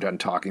second once we're done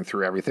talking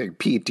through everything.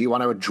 Pete, do you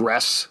want to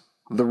address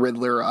the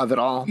Riddler of it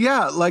all?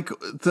 Yeah, like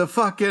the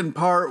fucking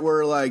part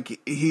where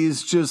like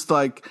he's just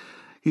like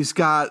he's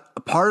got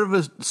a part of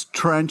his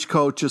trench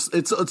coat just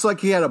it's like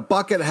he had a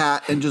bucket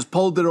hat and just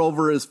pulled it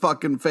over his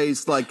fucking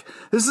face. Like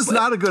this is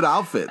not a good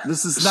outfit.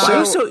 This is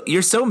not.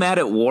 You're so mad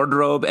at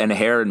wardrobe and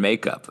hair and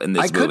makeup in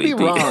this movie. I could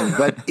be wrong,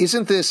 but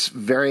isn't this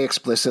very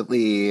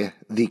explicitly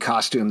the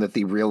costume that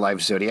the real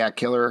life Zodiac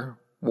killer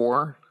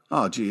wore?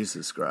 Oh,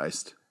 Jesus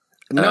Christ.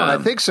 No, I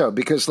think so,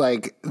 because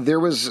like there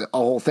was a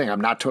whole thing. I'm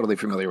not totally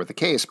familiar with the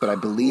case, but I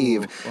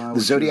believe the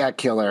Zodiac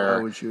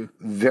killer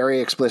very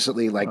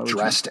explicitly like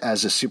dressed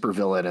as a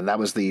supervillain, and that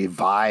was the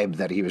vibe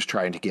that he was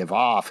trying to give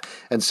off.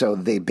 And so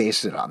they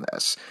based it on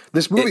this.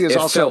 This movie is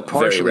also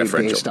partially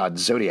based on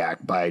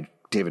Zodiac by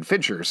David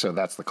Fincher, so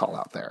that's the call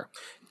out there.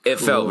 It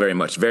felt very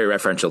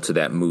referential to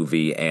that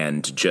movie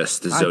and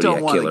just the Zodiac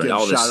Killer and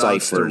all the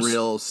ciphers.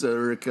 Real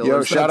serial killers.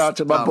 Yo, shout out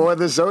to my boy,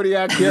 the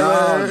Zodiac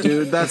Killer. No,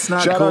 dude, that's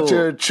not shout cool. out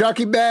to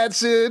Chucky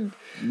Batson.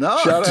 No,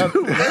 dude,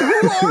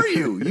 who are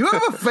you? You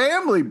have a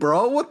family,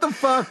 bro. What the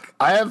fuck?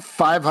 I have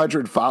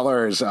 500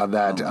 followers on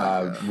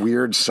that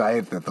weird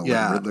site that the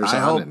Riddler's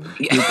on.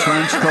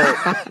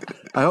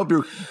 I hope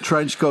your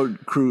trench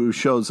coat crew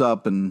shows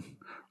up and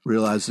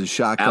realizes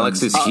shotgun.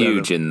 Alex is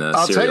huge in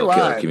the serial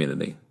killer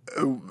community.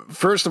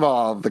 First of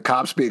all, the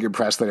cops being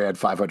impressed that he had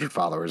 500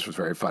 followers was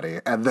very funny.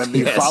 And then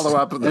the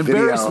follow-up of the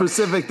video. Very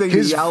specific thing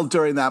he yelled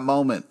during that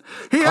moment.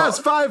 He has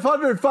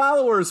 500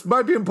 followers.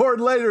 Might be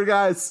important later,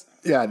 guys.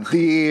 Yeah,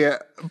 the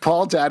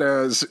Paul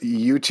Dano's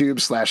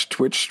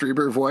YouTube/Twitch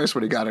streamer voice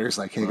when he got it, he's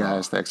like, hey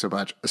guys, thanks so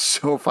much.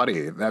 So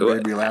funny. That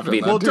made me laugh.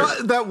 Well,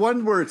 that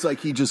one where it's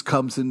like he just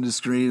comes into the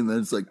screen and then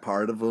it's like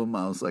part of him.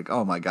 I was like,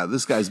 oh my God,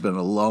 this guy's been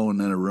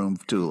alone in a room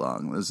for too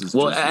long. This is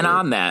and weird.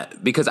 On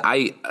that, because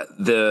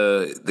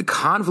the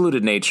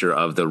convoluted nature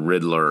of the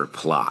Riddler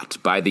plot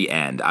by the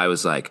end, I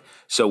was like,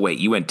 so wait,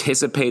 you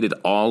anticipated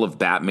all of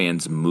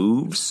Batman's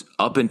moves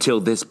up until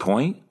this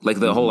point?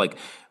 Like the whole like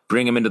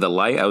bring him into the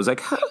light. I was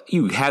like, how?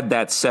 You had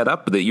that set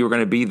up that you were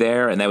going to be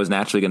there and that was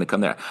naturally going to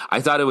come there.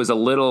 I thought it was a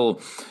little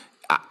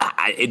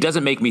it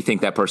doesn't make me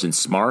think that person's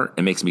smart.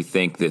 It makes me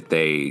think that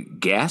they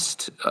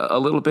guessed a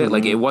little bit.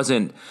 Like it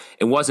wasn't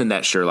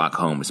that Sherlock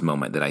Holmes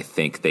moment that I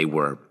think they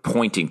were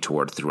pointing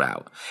toward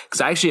throughout.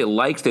 Because I actually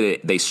liked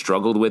that they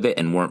struggled with it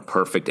and weren't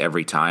perfect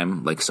every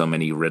time. Like so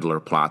many Riddler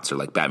plots, or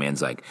like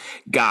Batman's like,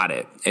 got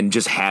it, and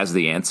just has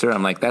the answer.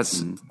 I'm like,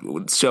 that's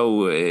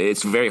so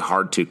it's very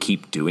hard to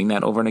keep doing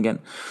that over and again.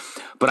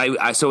 But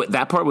I so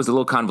that part was a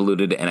little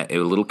convoluted and a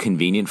little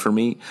convenient for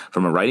me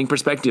from a writing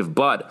perspective.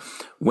 But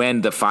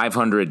when the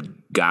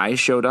 500 guys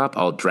showed up,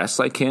 all dressed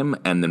like him,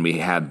 and then we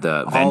had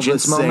the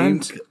vengeance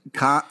moment,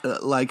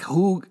 like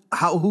who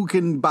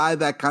can buy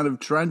that kind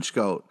of trench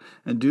coat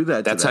and do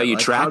that? That's how you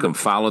track them.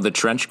 Follow the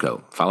trench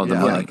coat. Follow the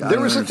money.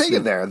 There was a thing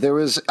in there. There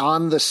was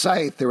on the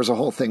site. There was a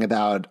whole thing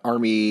about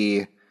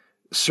army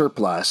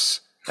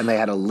surplus, and they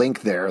had a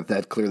link there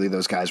that clearly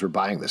those guys were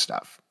buying this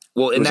stuff.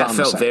 Well, and that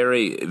felt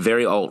very,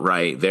 very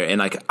alt-right there. And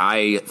like,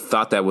 I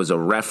thought that was a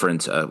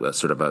reference,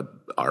 sort of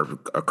our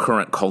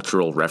current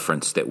cultural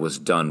reference that was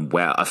done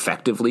well,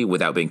 effectively,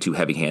 without being too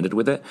heavy-handed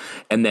with it.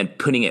 And then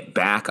putting it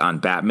back on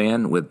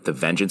Batman with the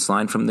vengeance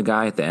line from the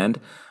guy at the end,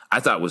 I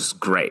thought was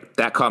great.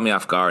 That caught me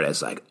off guard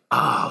as like,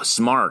 oh,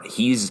 smart.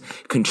 He's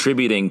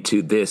contributing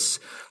to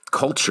this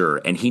culture,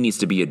 and he needs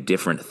to be a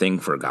different thing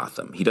for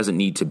Gotham. He doesn't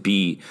need to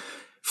be...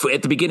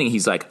 At the beginning,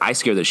 he's like, I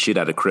scare the shit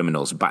out of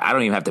criminals, but I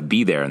don't even have to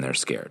be there and they're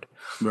scared.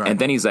 Right. And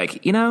then he's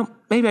like,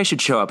 maybe I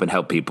should show up and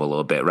help people a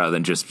little bit rather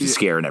than just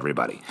scaring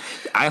everybody.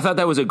 I thought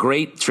that was a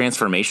great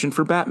transformation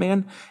for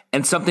Batman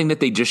and something that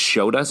they just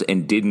showed us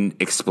and didn't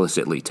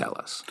explicitly tell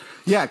us.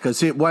 Yeah,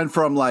 because it went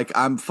from like,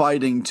 I'm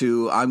fighting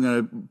to I'm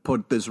going to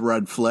put this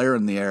red flare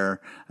in the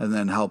air and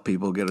then help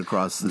people get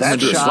across the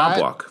swamp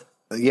walk.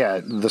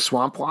 Yeah, the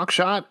swamp walk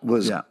shot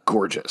was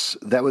gorgeous.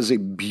 That was a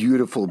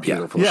beautiful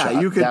shot. Yeah,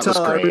 you could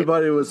tell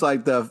everybody was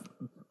like that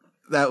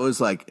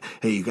was like,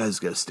 hey, you guys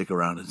got to stick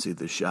around and see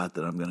the shot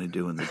that I'm going to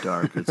do in the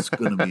dark. It's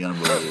going to be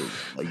unbelievable.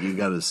 Like, you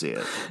got to see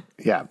it.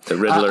 Yeah. The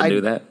Riddler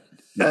knew that.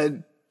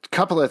 A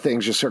couple of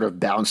things just sort of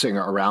bouncing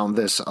around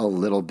this a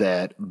little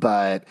bit,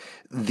 but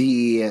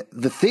the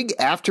thing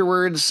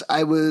afterwards,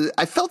 I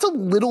felt a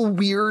little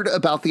weird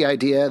about the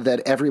idea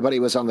that everybody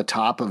was on the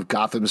top of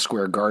Gotham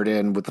Square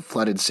Garden with the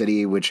flooded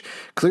city, which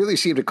clearly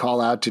seemed to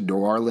call out to New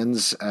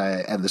Orleans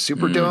and the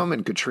Superdome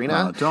and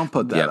Katrina. Don't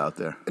put that out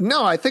there.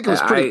 No, I think it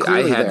was pretty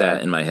clearly I had there.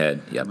 that in my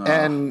head. Yep.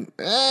 And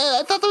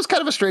I thought that was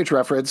kind of a strange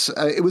reference.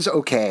 It was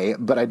okay,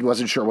 but I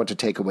wasn't sure what to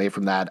take away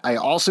from that. I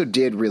also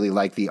did really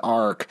like the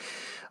arc.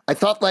 I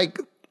thought, like,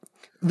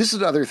 this is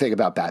another thing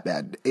about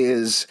Batman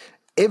is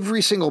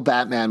every single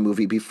Batman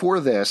movie before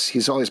this,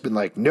 he's always been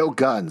like, no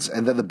guns.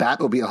 And then the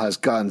Batmobile has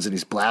guns and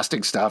he's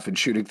blasting stuff and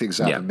shooting things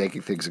up and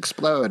making things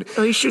explode.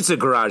 Well, he shoots a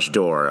garage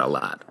door a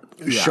lot.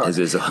 Sure.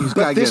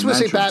 But this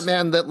was a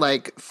Batman that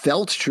like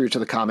felt true to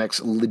the comics,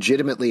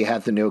 legitimately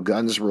had the no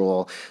guns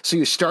rule. So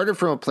you started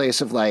from a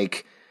place of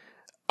like,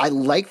 I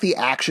like the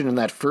action in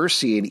that first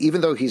scene.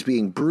 Even though he's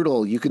being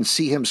brutal, you can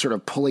see him sort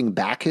of pulling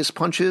back his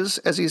punches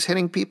as he's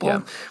hitting people.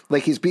 Yeah.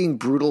 Like he's being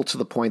brutal to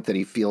the point that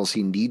he feels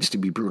he needs to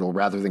be brutal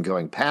rather than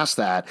going past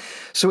that.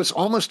 So it's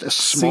almost a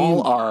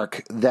small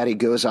arc that he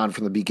goes on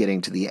from the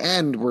beginning to the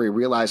end where he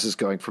realizes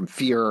going from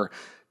fear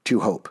to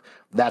hope.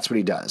 That's what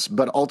he does.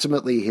 But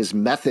ultimately, his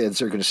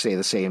methods are going to stay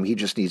the same. He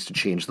just needs to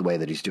change the way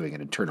that he's doing it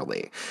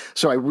internally.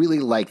 So I really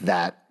like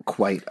that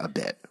quite a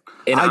bit.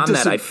 And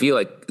I feel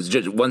like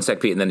just one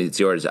sec, Pete, and then it's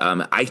yours.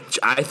 I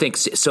think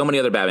so many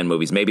other Batman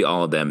movies, maybe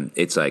all of them,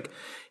 it's like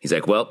he's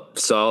like, well,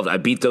 solved. I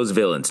beat those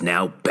villains.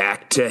 Now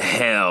back to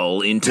hell,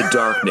 into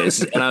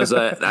darkness. And I was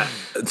like,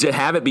 to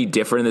have it be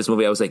different in this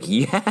movie, I was like,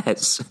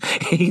 yes,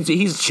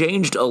 he's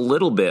changed a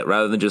little bit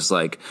rather than just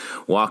like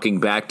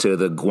walking back to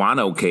the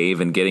guano cave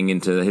and getting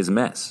into his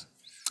mess.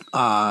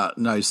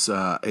 Nice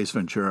Ace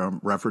Ventura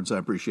reference. I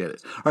appreciate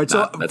it. All right,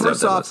 so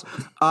first off,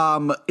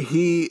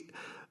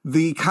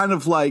 the kind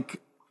of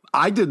like,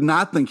 I did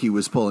not think he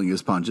was pulling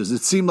his punches.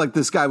 It seemed like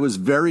this guy was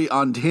very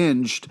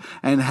unhinged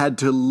and had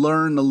to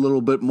learn a little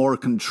bit more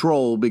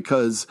control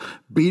because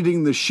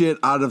beating the shit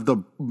out of the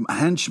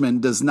henchman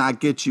does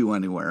not get you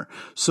anywhere.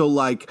 So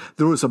like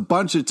there was a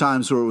bunch of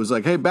times where it was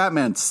like, hey,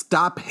 Batman,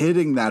 stop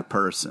hitting that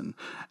person.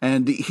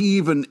 And he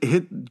even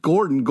hit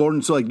Gordon.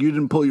 Gordon's like, you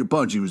didn't pull your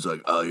punch. He was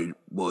like, I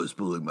was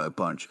pulling my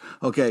punch.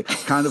 Okay,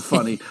 kind of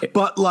funny.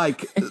 But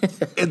like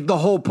the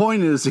whole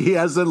point is he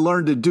hasn't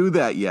learned to do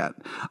that yet.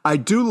 I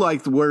do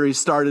like where he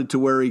started to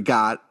where he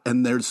got,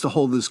 and there's the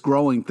whole this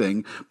growing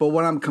thing. But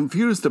what I'm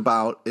confused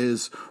about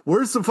is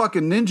where's the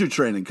fucking ninja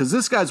training? Because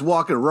this guy's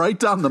walking right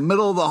down the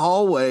middle of the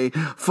hallway,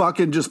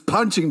 fucking just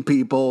punching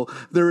people.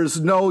 There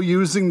is no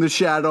using the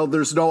shadow.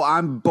 There's no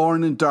I'm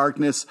born in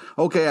darkness.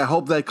 Okay, I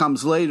hope that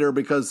comes later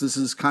because this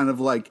is kind of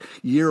like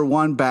year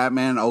one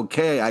Batman.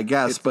 Okay, I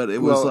guess, but it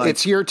was like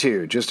it's year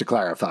two, just to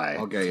clarify.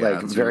 Okay, yeah,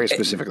 like very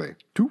specifically.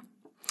 Two.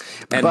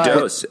 And but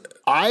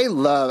I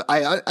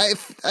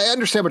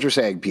understand what you're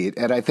saying, Pete,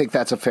 and I think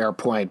that's a fair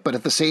point. But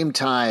at the same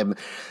time,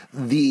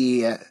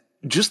 the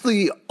just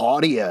the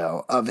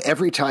audio of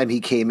every time he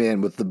came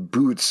in with the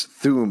boots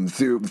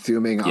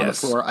thuming on the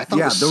floor, I thought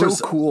was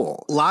so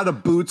cool. A lot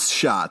of boots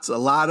shots, a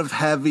lot of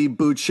heavy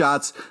boot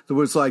shots. There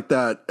was like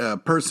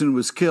that person who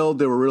was killed.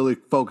 They were really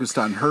focused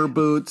on her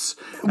boots.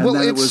 And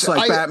then it was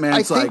like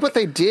Batman's I think what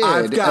they did,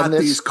 I've got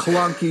these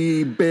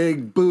clunky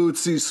big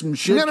boots, these some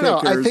shit kickers. No.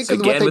 I think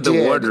what they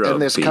did,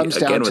 and this comes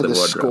down to the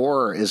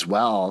score as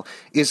well,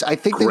 is I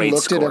think they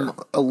looked at him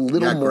a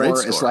little more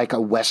as like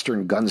a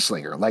Western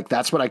gunslinger. Like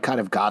that's what I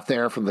kind of got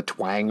there from the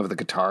twang of the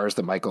guitars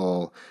that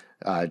Michael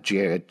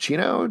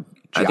Giacchino.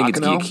 I think it's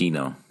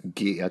Giacchino.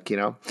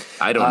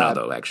 I don't know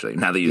though. Actually,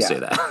 now that you say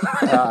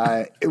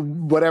that,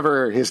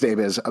 whatever his name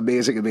is,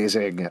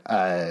 amazing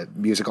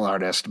musical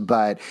artist.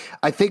 But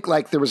I think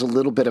like there was a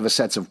little bit of a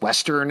sense of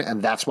Western,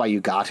 and that's why you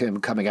got him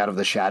coming out of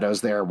the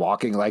shadows there,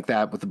 walking like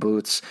that with the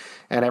boots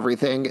and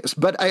everything.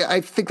 But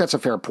I think that's a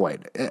fair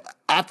point.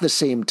 At the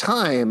same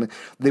time,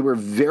 they were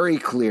very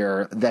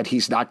clear that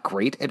he's not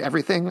great at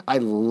everything. I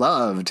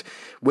loved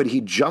when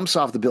he jumps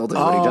off the building,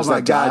 when he does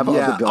that dive off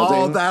the building.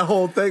 Oh, that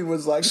whole thing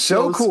was like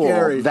so cool.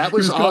 Scary. That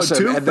was awesome.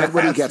 And then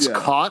when he gets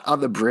caught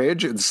on the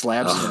bridge and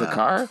slams into the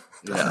car.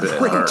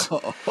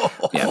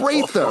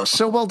 Great though.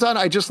 So well done.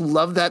 I just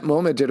love that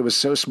moment. And it was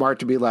so smart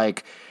to be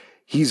like,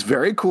 he's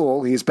very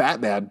cool. He's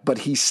Batman, but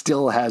he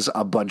still has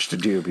a bunch to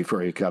do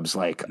before he becomes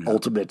like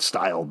ultimate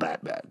style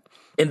Batman.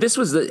 And this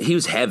was he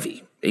was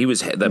heavy.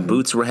 The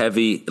boots were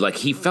heavy. Like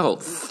he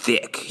felt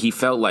thick. He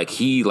felt like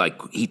he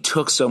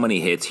took so many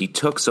hits. He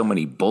took so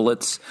many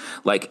bullets.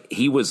 Like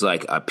he was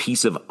like a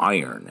piece of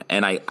iron.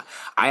 And I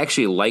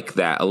actually like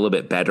that a little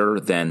bit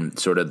better than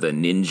sort of the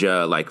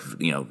ninja, like,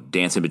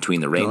 dancing between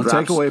the raindrops.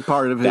 Don't take away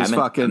part of his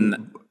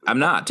fucking. I'm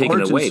not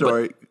taking it away,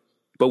 story.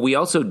 but we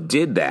also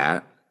did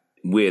that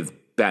with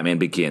Batman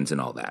Begins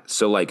and all that.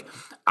 So like,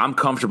 I'm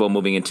comfortable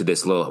moving into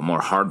this little more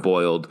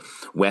hard-boiled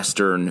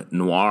Western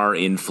noir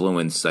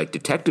influence, like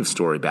detective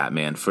story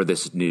Batman for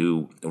this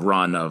new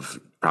run of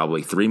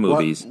probably 3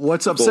 movies.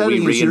 What's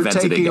upsetting is you're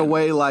taking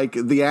away like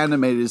the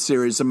animated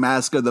series, The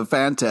Mask of the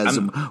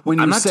Phantasm, when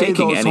you say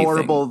those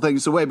horrible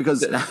things away,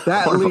 because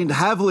that leaned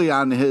heavily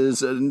on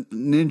his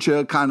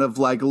ninja kind of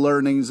like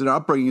learnings and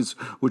upbringings,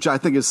 which I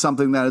think is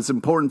something that is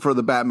important for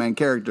the Batman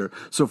character.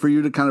 So for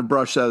you to kind of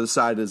brush that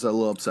aside is a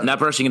little upsetting. Not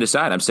brushing it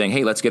aside. I'm saying,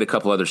 hey, let's get a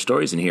couple other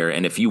stories in here.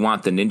 And if you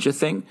want the ninja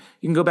thing,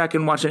 you can go back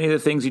and watch any of the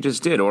things you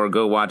just did, or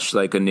go watch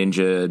like a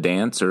ninja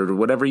dance or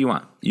whatever you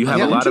want. You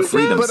have a lot of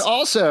freedom. But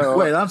also,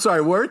 wait, I'm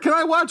sorry. Where can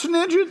I watch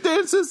ninja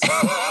dances?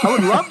 I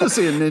would love to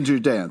see a ninja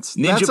dance.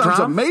 Ninja that sounds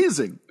prom?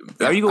 amazing.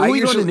 Who are you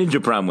going to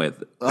ninja prom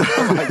with?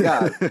 Oh my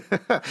god!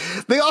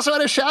 They also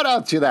had a shout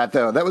out to that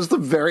though. That was the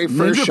very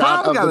first ninja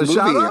shot prom of the movie.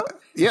 Shout out?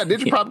 Yeah,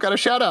 Ninja Prom got a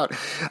shout out.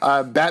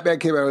 Batman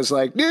came out and was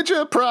like,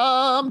 Ninja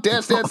Prom,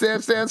 dance.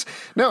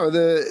 No,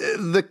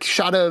 the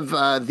shot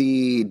of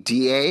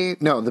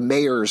the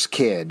mayor's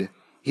kid.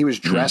 He was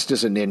dressed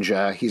as a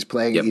ninja. He's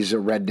playing, he's a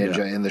red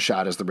ninja in the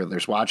shot as the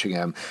Riddler's watching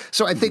him.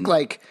 So I think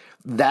like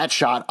that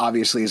shot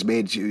obviously is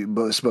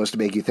supposed to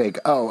make you think,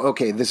 oh,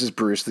 okay, this is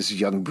Bruce. This is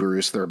young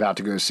Bruce. They're about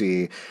to go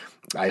see,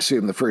 I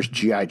assume, the first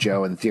G.I.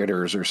 Joe in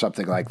theaters or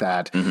something like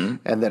that, and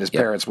that his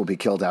parents will be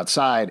killed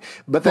outside.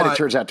 But then it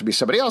turns out to be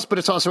somebody else. But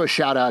it's also a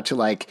shout out to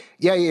like,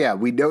 yeah,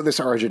 we know this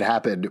origin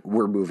happened.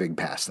 We're moving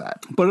past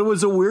that. But it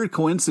was a weird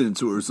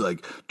coincidence where it was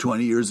like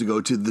 20 years ago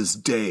to this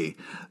day,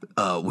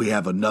 we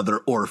have another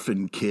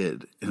orphan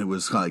kid. And it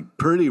was like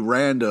pretty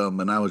random.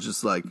 And I was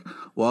just like,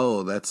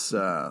 whoa, that's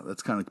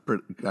kind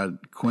of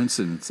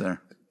coincidence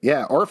there.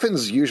 Yeah,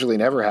 orphans usually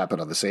never happen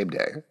on the same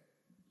day.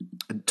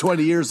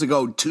 20 years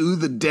ago to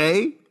the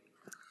day?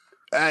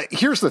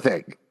 Here's the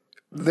thing.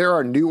 There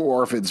are new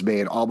orphans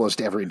made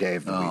almost every day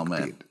of the week.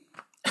 Man. Pete.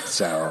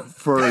 So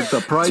for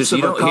the price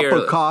of a cup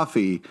of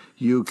coffee,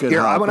 you could.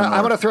 I'm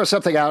gonna throw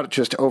something out.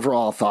 Just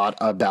overall thought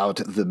about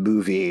the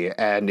movie,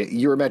 and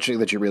you were mentioning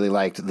that you really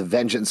liked the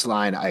vengeance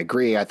line. I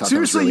agree. I thought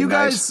seriously, that was really you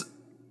nice. guys.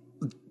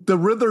 The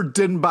Riddler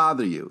didn't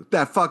bother you.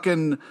 That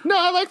fucking no,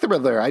 I like the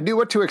Riddler. I knew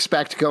what to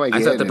expect going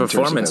in. I thought the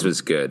performance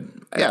was good.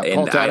 Yeah,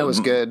 Paul Dano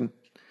was good.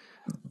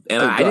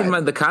 And I didn't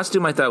mind the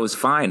costume. I thought was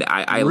fine.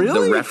 I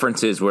really? The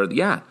references were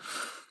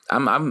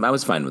I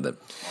was fine with it.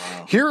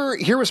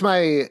 Here was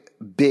my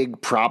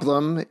big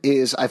problem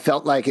is I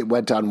felt like it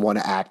went on one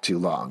act too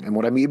long. And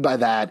what I mean by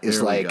that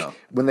is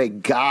when they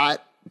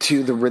got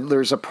to the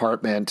Riddler's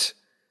apartment,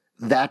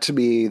 that to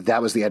me, that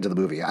was the end of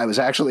the movie. I was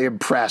actually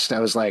impressed. I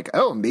was like,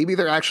 oh, maybe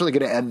they're actually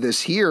going to end this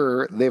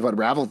here. They've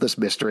unraveled this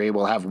mystery.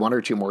 We'll have 1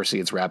 or 2 more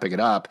scenes wrapping it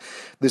up.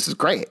 This is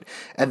great.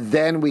 And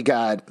then we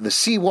got the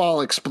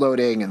seawall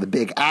exploding and the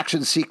big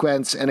action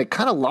sequence. And it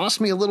kind of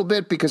lost me a little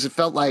bit because it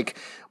felt like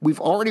we've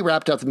already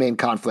wrapped up the main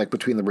conflict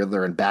between the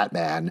Riddler and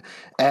Batman.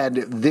 And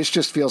this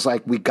just feels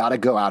like we got to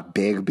go out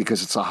big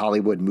because it's a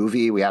Hollywood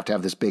movie. We have to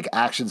have this big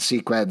action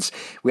sequence.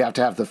 We have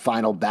to have the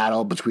final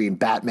battle between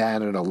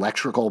Batman and an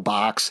electrical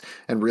box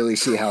and really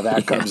see how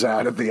that comes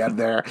out at the end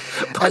there.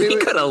 But he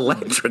got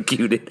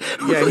electrocuted.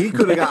 Yeah, he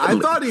could have got. I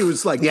thought he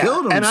was like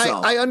killing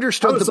himself. And I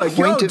understood the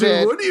point of dude,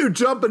 it. What are you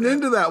jumping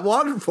into that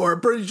water for? I'm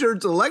pretty sure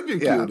it's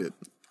electrocuted.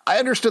 I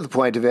understood the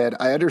point of it.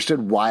 I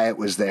understood why it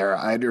was there.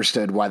 I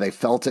understood why they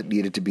felt it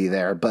needed to be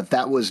there, but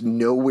that was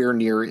nowhere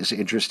near as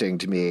interesting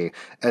to me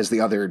as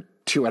the other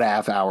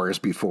 2.5 hours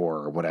before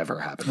or whatever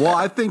happened. Well,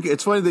 I think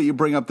it's funny that you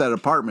bring up that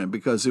apartment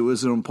because it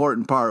was an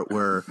important part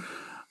where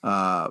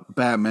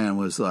Batman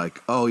was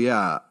like, oh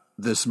yeah,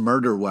 this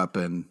murder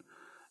weapon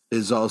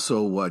is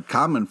also what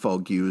common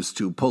folk use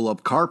to pull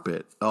up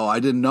carpet. Oh, I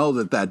didn't know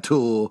that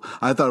tool.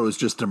 I thought it was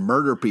just to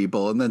murder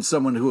people. And then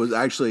someone who was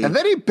actually... And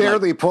then he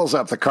barely pulls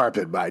up the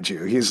carpet, mind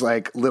you. He's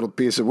like, little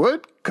piece of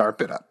wood,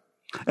 carpet up.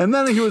 And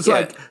then he was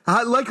like,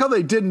 I like how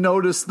they didn't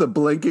notice the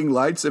blinking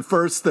lights. At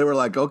first, they were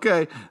like,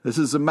 okay, this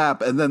is a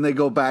map. And then they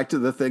go back to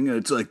the thing, and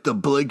it's like, the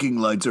blinking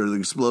lights are the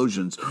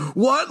explosions.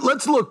 What?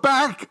 Let's look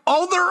back.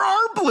 Oh, there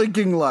are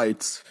blinking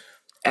lights.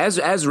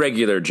 As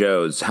regular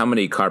Joes, how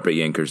many carpet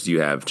yankers do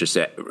you have just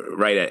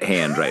right at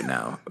hand right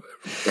now?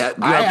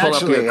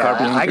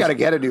 I got to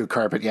get a new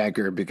carpet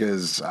yanker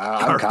because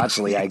I'm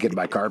constantly yanking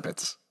my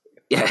carpets.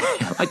 Yeah,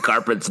 my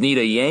carpets need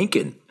a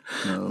yanking.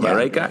 All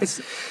right,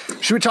 guys.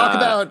 Should we talk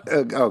about?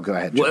 Go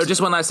ahead. Well,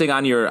 just one last thing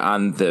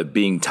on the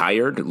being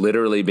tired,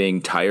 literally being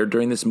tired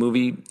during this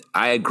movie.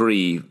 I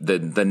agree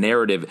the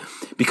narrative,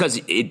 because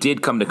it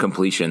did come to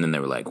completion, and they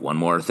were like, one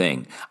more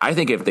thing. I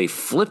think if they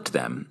flipped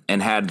them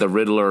and had the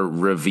Riddler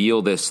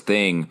reveal this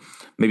thing,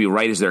 maybe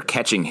right as they're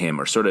catching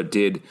him, or sort of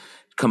did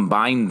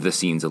combine the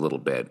scenes a little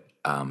bit,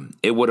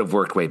 it would have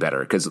worked way better,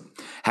 because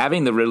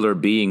having the Riddler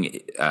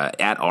being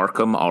at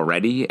Arkham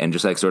already and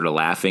just like sort of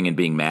laughing and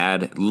being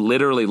mad,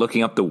 literally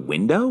looking up the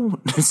window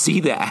to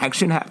see the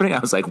action happening, I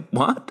was like,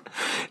 what?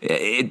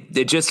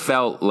 It just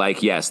felt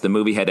like, yes, the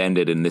movie had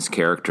ended and this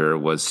character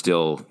was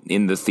still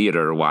in the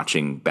theater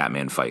watching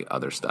Batman fight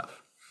other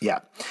stuff. Yeah.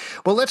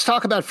 Well, let's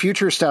talk about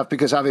future stuff,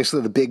 because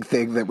obviously the big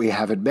thing that we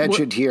haven't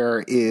mentioned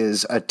here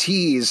is a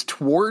tease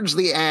towards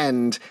the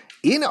end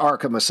in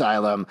Arkham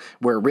Asylum,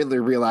 where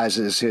Riddler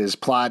realizes his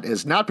plot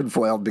has not been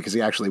foiled because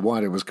he actually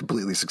won. It was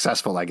completely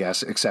successful, I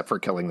guess, except for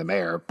killing the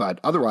mayor. But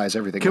otherwise,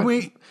 everything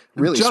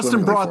really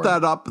Justin brought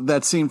that up,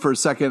 that scene, for a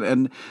second.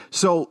 And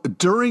so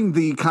during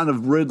the kind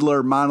of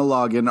Riddler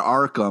monologue in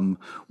Arkham,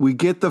 we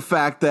get the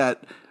fact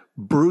that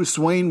Bruce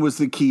Wayne was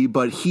the key,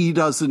 but he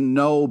doesn't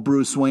know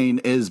Bruce Wayne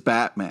is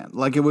Batman.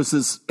 Like, it was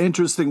this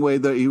interesting way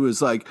that he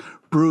was like,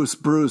 Bruce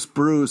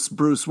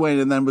Wayne,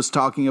 and then was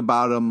talking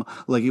about him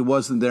like he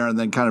wasn't there, and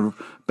then kind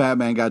of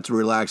Batman got to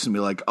relax and be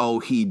like, oh,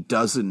 he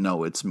doesn't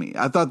know it's me.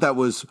 I thought that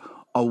was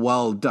a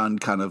well done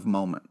kind of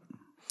moment.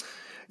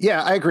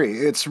 Yeah, I agree.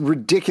 It's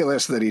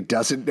ridiculous that he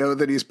doesn't know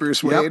that he's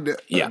Bruce Wayne,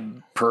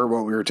 per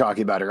what we were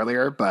talking about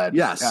earlier. But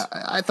yes,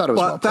 I thought it was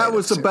well played. That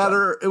was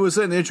it was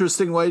an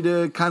interesting way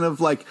to kind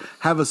of like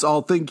have us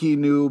all think he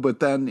knew, but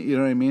then, you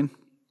know what I mean?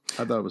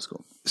 I thought it was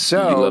cool.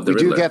 So we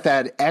do get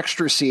that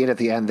extra scene at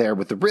the end there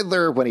with the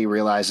Riddler when he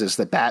realizes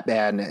that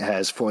Batman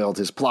has foiled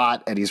his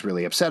plot, and he's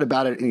really upset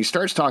about it. And he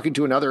starts talking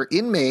to another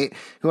inmate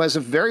who has a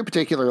very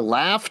particular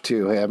laugh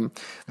to him.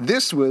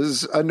 This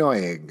was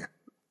annoying.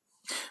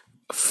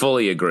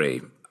 Fully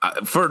agree.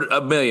 For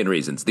a million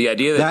reasons. The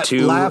idea that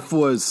laugh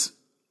was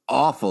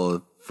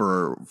awful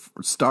for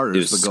starters.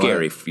 It was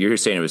scary. You're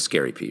saying it was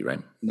scary, Pete,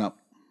 right? No.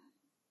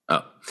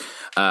 Oh.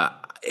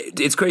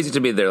 It's crazy to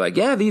me. They're like,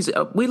 yeah,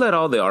 we let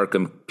all the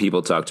Arkham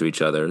people talk to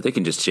each other. They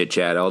can just chit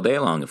chat all day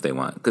long if they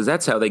want, because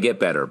that's how they get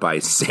better, by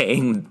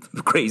saying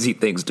crazy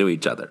things to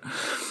each other.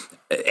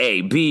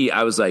 A, B,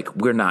 I was like,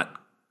 we're not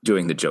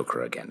doing the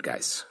Joker again,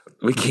 guys.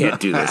 We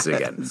can't do this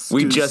again.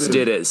 We just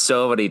did it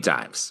so many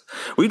times.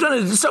 We've done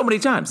it so many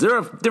times.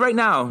 Right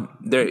now,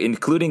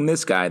 including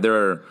this guy,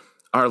 there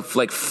are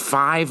like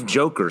 5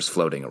 Jokers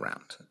floating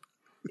around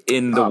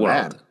in the world.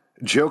 Man.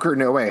 Joker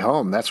No Way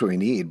Home. That's what we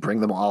need. Bring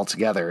them all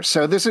together.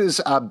 So this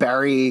is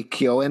Barry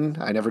Keoghan.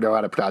 I never know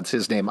how to pronounce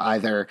his name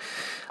either,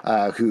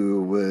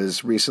 who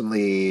was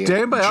recently... Did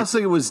anybody else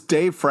think it was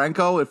Dave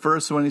Franco at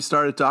first when he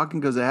started talking?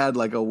 Because it had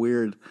like a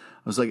weird...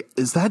 I was like,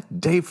 is that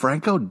Dave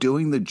Franco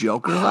doing the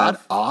Joker? Hot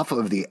off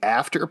of the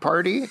after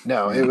party?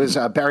 No, it was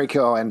Barry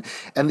Keoghan.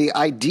 And the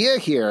idea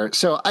here...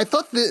 So I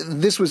thought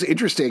this was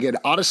interesting, and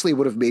honestly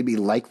would have made me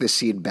like this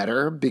scene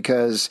better,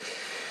 because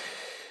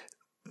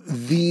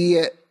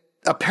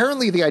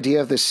apparently the idea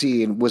of this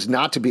scene was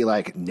not to be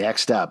like,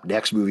 next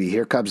movie,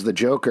 here comes the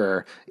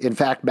Joker. In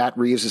fact, Matt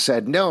Reeves has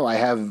said, no,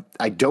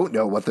 I don't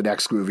know what the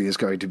next movie is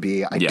going to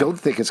be. I don't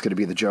think it's going to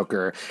be the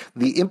Joker.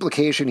 The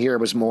implication here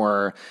was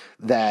more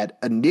that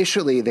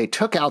initially they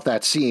took out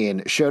that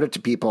scene, showed it to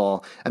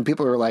people, and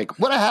people were like,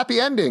 what a happy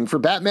ending for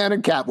Batman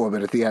and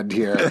Catwoman at the end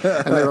here.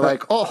 And they were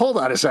like, oh, hold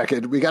on a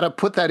second. We got to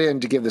put that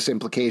in to give this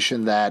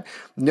implication that,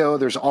 no,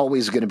 there's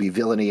always going to be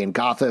villainy in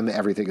Gotham.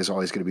 Everything is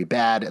always going to be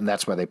bad. And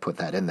that's why they put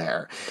that in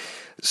there.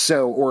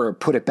 So, or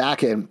put it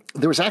back in.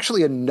 There was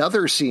actually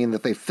another scene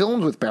that they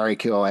filmed with Barry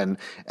Keoghan,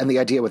 and the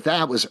idea with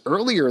that was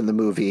earlier in the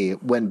movie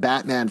when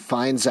Batman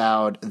finds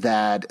out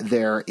that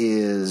there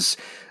is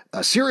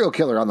a serial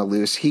killer on the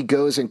loose. He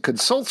goes and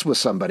consults with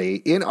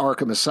somebody in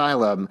Arkham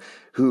Asylum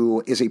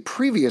who is a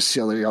previous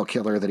serial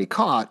killer that he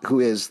caught, who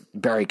is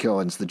Barry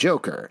Keoghan's the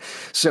Joker.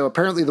 So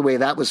apparently the way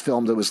that was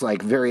filmed, it was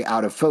like very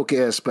out of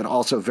focus, but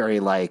also very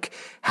like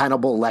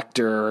Hannibal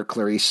Lecter,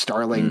 Clarice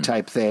Starling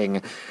type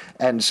thing.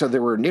 And so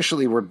there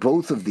were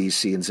both of these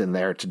scenes in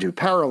there to do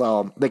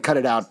parallel. They cut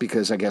it out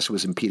because I guess it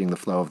was impeding the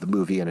flow of the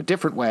movie in a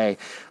different way.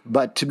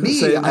 But to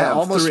me, I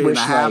almost wish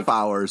 3.5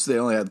 hours. They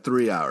only had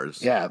 3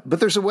 hours. Yeah, but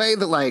there's a way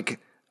that like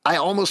I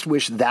almost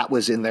wish that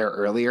was in there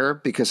earlier,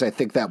 because I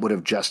think that would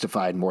have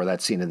justified more that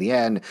scene in the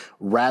end,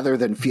 rather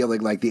than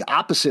feeling like the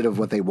opposite of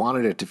what they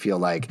wanted it to feel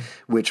like,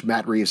 which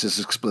Matt Reeves has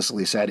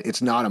explicitly said,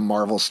 it's not a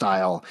Marvel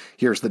style,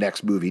 here's the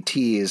next movie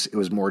tease. It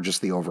was more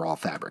just the overall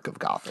fabric of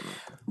Gotham.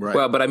 Right.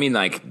 Well, but I mean,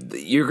 like,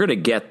 you're going to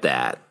get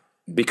that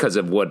because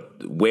of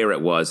where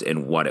it was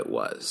and what it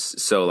was.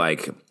 So,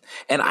 like,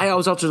 and I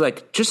was also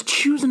like, just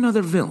choose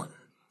another villain.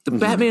 The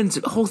Batman's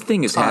whole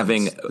thing is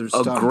having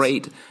a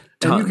great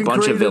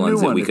bunch of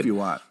villains that we could. If you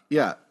want,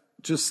 yeah,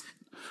 just.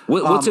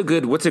 What's a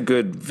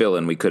good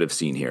villain we could have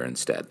seen here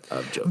instead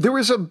of Joker? There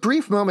was a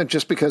brief moment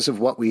just because of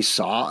what we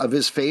saw of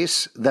his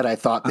face that I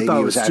thought maybe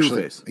it was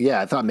actually Two-Face.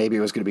 Yeah, I thought maybe it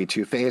was going to be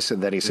Two-Face,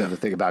 and then he said the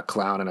thing about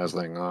Clown, and I was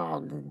like,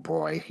 oh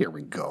boy, here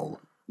we go.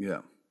 Yeah,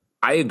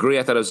 I agree.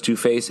 I thought it was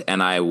Two-Face,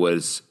 and I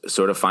was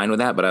sort of fine with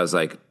that, but I was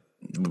like,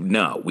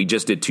 no, we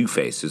just did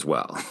Two-Face as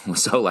well.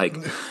 So like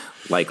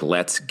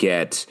let's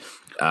get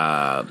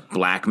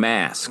Black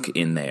Mask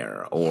in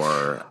there,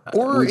 or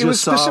it was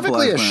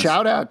specifically a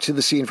shout out to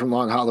the scene from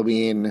Long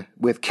Halloween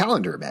with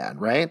Calendar Man,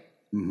 right?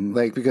 Mm-hmm.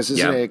 Like, because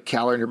isn't it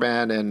Calendar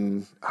Man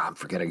and I'm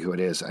forgetting who it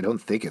is. I don't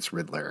think it's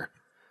Riddler.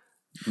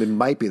 It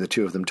might be the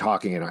two of them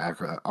talking in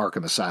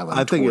Arkham Asylum.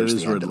 I think it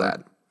is Riddler.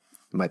 It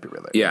might be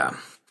Riddler. Yeah.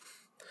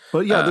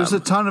 But yeah, there's a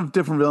ton of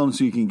different villains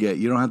you can get.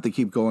 You don't have to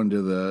keep going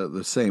to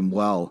the same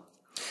well.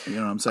 You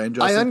know what I'm saying,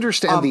 Justin? I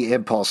understand the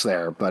impulse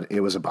there, but it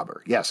was a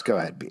bummer. Yes, go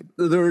ahead, Pete.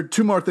 There are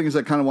two more things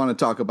I kind of want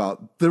to talk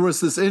about. There was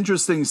this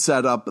interesting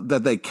setup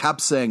that they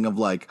kept saying of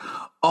like,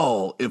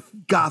 oh, if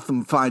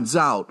Gotham finds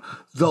out,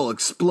 they'll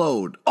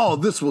explode. Oh,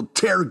 this will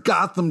tear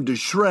Gotham to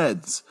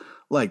shreds.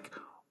 Like,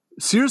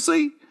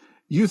 seriously?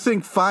 You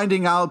think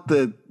finding out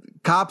that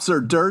cops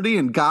are dirty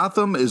and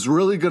Gotham is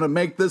really going to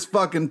make this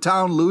fucking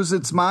town lose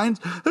its mind?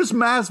 There's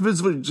mass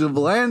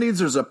vigilantes.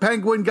 There's a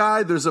penguin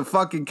guy. There's a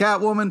fucking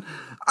Catwoman.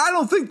 I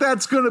don't think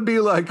that's going to be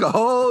like,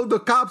 oh, the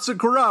cops are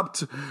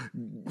corrupt.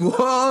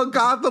 Whoa,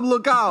 Gotham,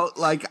 look out.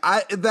 Like,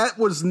 that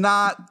was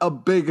not a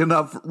big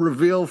enough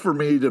reveal for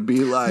me to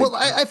be like. Well,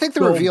 I think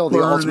the reveal,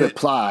 the ultimate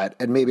plot,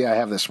 and maybe I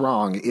have this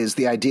wrong, is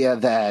the idea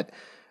that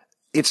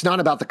it's not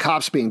about the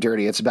cops being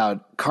dirty. It's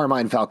about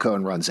Carmine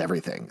Falcone runs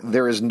everything.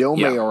 There is no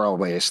mayoral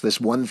waste, this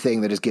one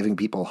thing that is giving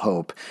people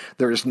hope.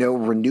 There is no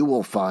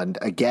renewal fund,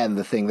 again,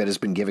 the thing that has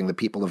been giving the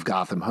people of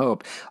Gotham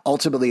hope.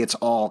 Ultimately, it's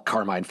all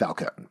Carmine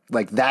Falcone.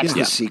 Like, that's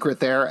the secret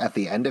there at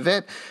the end of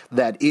it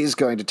that is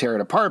going to tear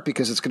it apart,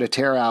 because it's going to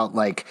tear out,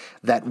 like,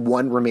 that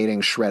one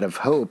remaining shred of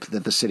hope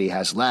that the city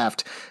has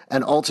left.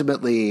 And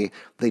ultimately,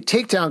 they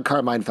take down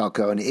Carmine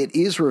Falcone. It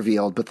is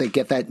revealed, but they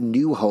get that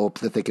new hope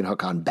that they can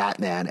hook on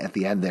Batman at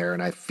the end there.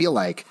 And I feel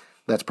like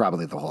that's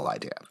probably the whole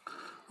idea.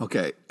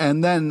 Okay.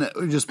 And then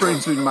it just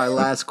brings me to my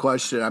last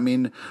question. I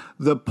mean,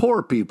 the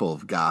poor people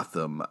of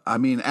Gotham, I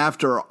mean,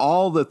 after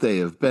all that they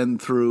have been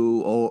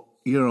through,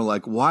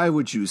 like, why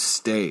would you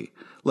stay?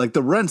 Like,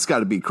 the rent's got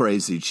to be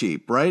crazy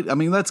cheap, right? I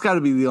mean, that's got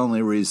to be the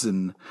only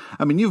reason.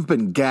 I mean, you've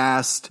been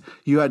gassed.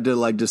 You had to,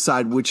 like,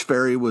 decide which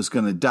fairy was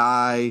going to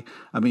die.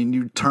 I mean,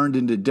 you turned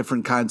into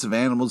different kinds of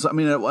animals. I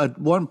mean, at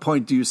one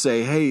point, do you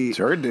say, hey...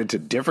 Turned into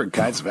different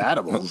kinds of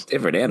animals?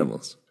 Different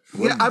animals.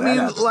 Yeah, I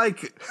mean,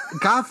 like,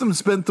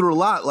 Gotham's been through a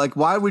lot. Like,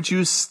 why would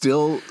you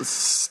still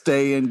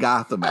stay in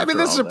Gotham? I mean,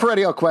 this is a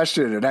perennial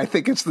question, and I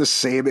think it's the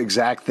same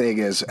exact thing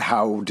as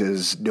how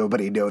does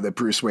nobody know that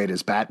Bruce Wayne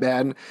is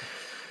Batman?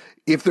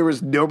 If there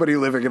was nobody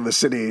living in the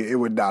city, it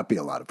would not be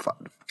a lot of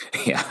fun.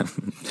 Yeah.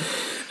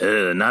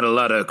 Not a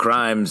lot of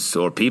crimes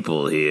or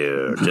people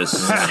here.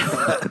 Just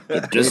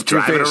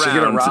driving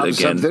around again.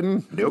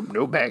 Something? Nope,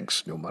 no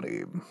banks, no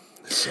money.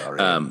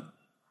 Sorry.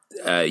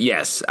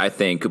 Yes, I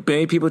think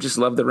maybe people just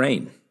love the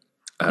rain.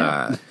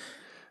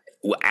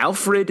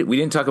 Alfred, we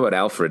didn't talk about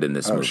Alfred in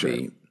this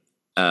movie.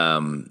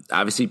 Sure.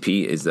 Obviously,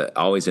 Pete is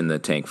always in the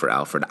tank for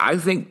Alfred. I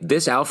think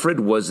this Alfred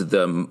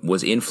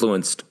was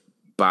influenced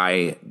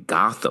by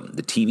Gotham,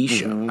 the TV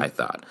show, I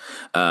thought.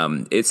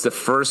 It's the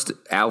first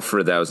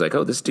Alfred that I was like,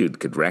 oh, this dude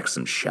could wreck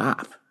some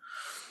shop.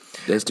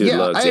 This dude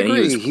looks, and he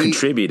was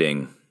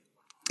contributing.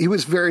 He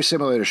was very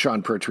similar to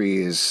Sean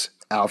Pertwee's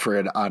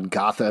Alfred on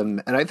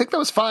Gotham, and I think that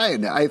was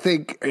fine. I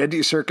think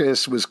Andy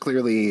Serkis was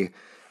clearly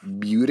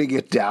muting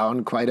it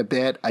down quite a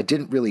bit. I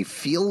didn't really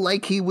feel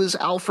like he was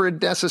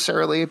Alfred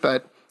necessarily,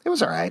 but it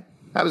was all right.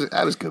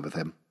 I was good with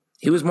him.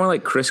 He was more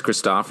like Chris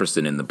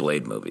Christopherson in the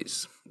Blade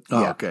movies.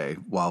 Yeah. Okay.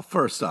 Well,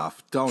 first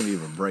off, don't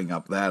even bring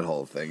up that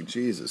whole thing.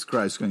 Jesus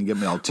Christ, it's going to get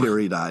me all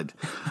teary-eyed.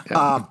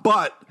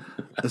 But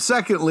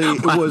secondly,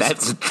 it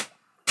was...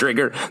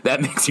 trigger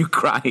that makes you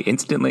cry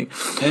instantly.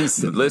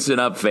 Listen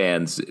up,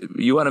 fans.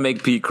 You want to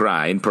make Pete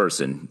cry in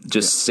person?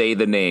 Just say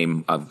the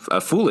name of a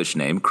foolish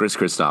name, Chris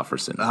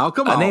Christopherson. Oh,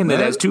 come on, a name man.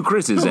 that has two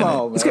Chris's in it.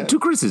 Man. It's got two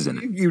Chris's in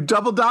it. You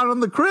double down on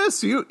the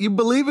Chris. You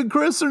believe in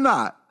Chris or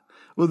not?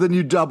 Well, then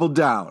you double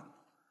down.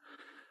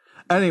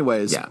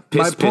 Anyways, yeah,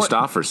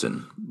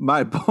 Pistofferson.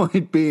 My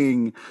point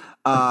being,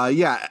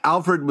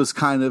 Alfred was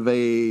kind of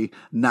a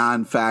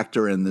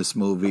non-factor in this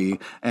movie,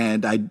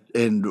 and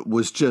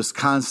was just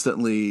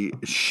constantly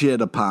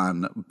shit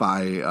upon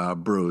by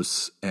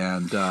Bruce,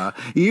 and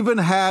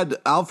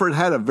Alfred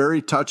had a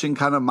very touching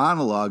kind of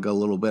monologue a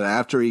little bit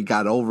after he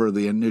got over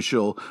the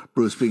initial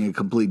Bruce being a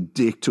complete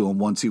dick to him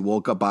once he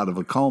woke up out of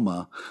a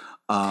coma.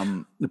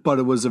 But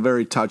it was a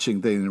very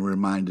touching thing and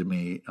reminded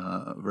me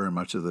very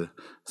much of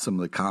some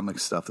of the comic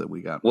stuff that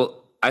we got.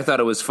 Well, I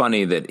thought it was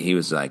funny that he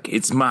was like,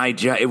 "It's my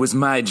job. It was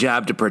my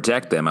job to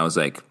protect them." I was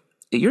like,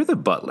 "You're the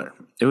butler.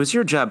 It was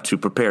your job to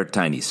prepare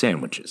tiny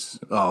sandwiches."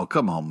 Oh,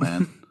 come on,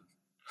 man.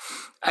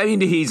 I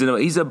mean, he's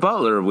a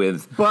butler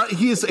but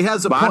he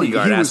has a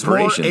bodyguard point. He was more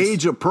aspirations.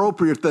 age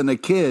appropriate than a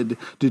kid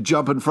to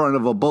jump in front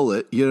of a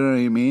bullet. You know what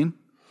I mean?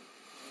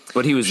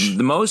 But he was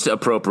the most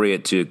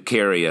appropriate to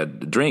carry a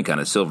drink on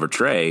a silver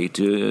tray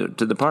to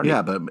the party.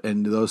 Yeah,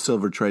 and those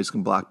silver trays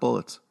can block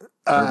bullets.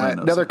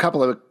 Another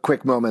couple of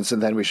quick moments,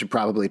 and then we should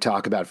probably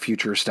talk about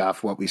future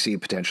stuff, what we see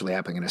potentially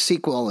happening in a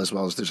sequel, as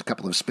well as there's a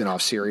couple of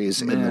spin-off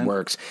series in the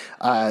works.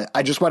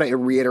 I just want to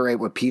reiterate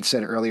what Pete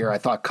said earlier. I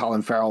thought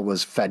Colin Farrell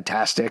was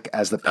fantastic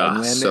as the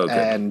Penguin. So good.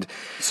 And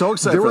so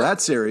excited for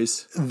that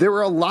series. There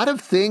were a lot of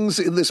things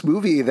in this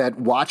movie that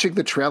watching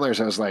the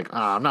trailers, I was like,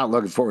 I'm not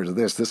looking forward to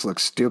this. This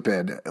looks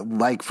stupid.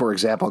 Like, for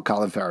example,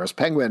 Colin Farrell's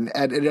Penguin.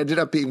 And it ended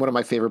up being one of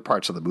my favorite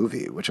parts of the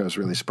movie, which I was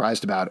really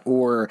surprised about.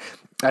 Or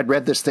I'd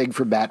read this thing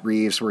from Matt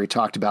Reeves where he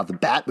talked about the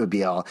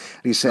Batmobile.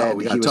 And he said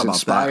he was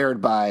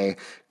inspired by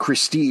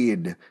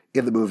Christine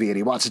in the movie, and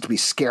he wants it to be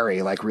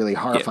scary, like really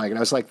horrifying. Yeah. And I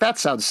was like, that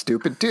sounds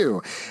stupid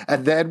too.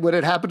 And then when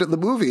it happened in the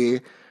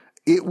movie,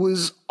 it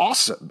was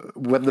awesome.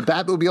 When the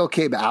Batmobile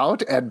came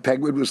out and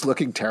Penguin was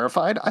looking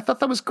terrified, I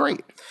thought that was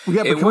great.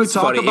 Yeah, but can we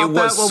talk about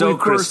that when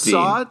we first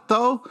saw it,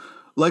 though?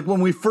 Like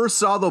when we first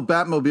saw the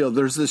Batmobile,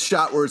 there's this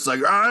shot where it's like,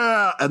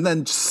 and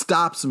then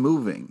stops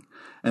moving.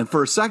 And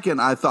for a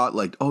second, I thought,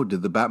 like, oh,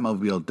 did the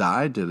Batmobile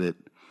die? Did it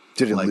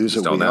lose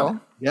a wheel?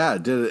 Down? Yeah,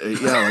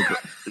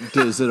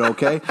 is it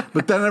okay?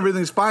 But then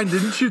everything's fine.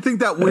 Didn't you think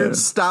that weird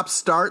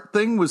stop-start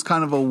thing was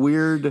kind of a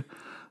weird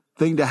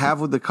thing to have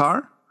with the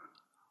car?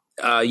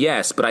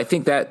 Yes, but I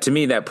think that, to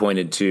me, that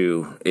pointed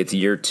to it's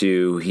year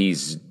 2.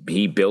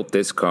 He built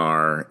this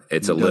car.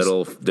 It's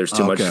there's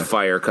too much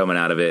fire coming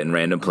out of it in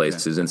random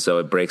places, and so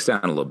it breaks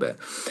down a little bit.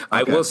 Okay.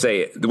 I will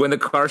say, when the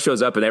car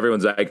shows up and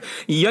everyone's like,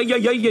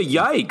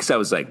 yikes, I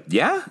was like,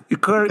 yeah?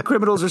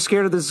 Criminals are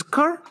scared of this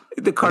car?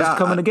 The car's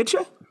coming to get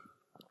you?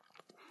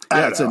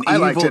 I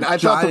liked it. I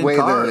thought the way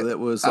that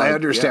was. I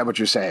understand what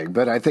you're saying,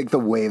 but I think the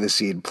way the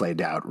scene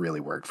played out really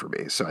worked for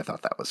me. So I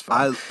thought that was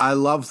fun. I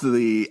loved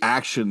the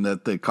action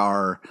that the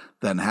car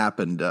then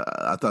happened.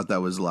 I thought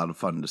that was a lot of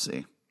fun to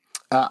see.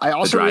 I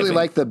also really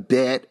liked the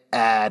bit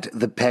at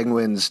the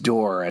Penguin's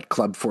door at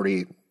Club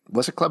 40.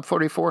 Was it Club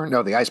 44?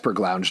 No, the Iceberg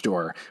Lounge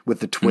door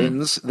with the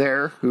twins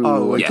there.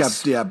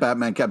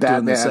 Batman kept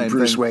doing the same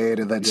Bruce thing. Wayne,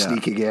 and then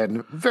sneaking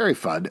in. Very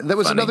fun. There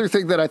was another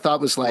thing that I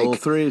thought was like little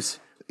threes.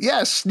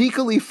 Yeah,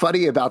 sneakily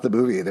funny about the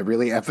movie. They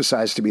really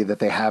emphasized to me that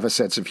they have a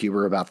sense of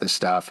humor about this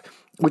stuff,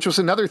 which was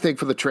another thing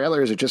for the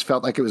trailers. It just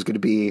felt like it was going to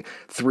be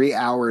 3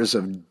 hours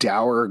of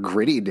dour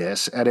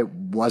grittiness, and it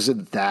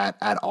wasn't that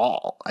at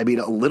all. I mean,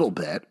 a little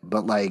bit,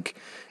 but like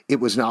it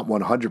was not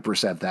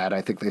 100% that.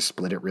 I think they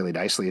split it really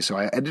nicely. So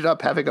I ended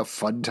up having a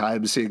fun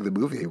time seeing the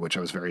movie, which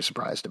I was very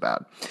surprised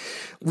about.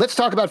 Let's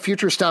talk about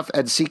future stuff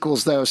and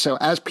sequels, though. So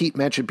as Pete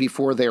mentioned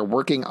before, they're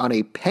working on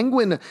a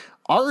Penguin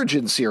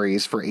origin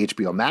series for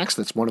HBO Max.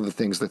 That's one of the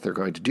things that they're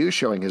going to do,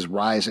 showing his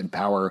rise in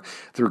power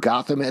through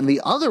Gotham. And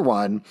the other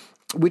one,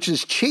 which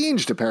has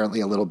changed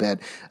apparently a little bit.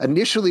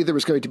 Initially, there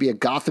was going to be a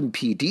Gotham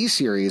PD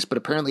series, but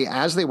apparently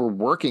as they were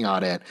working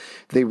on it,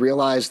 they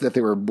realized that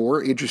they were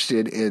more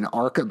interested in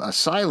Arkham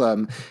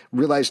Asylum,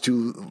 realized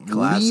to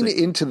lean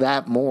into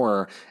that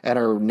more, and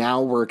are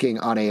now working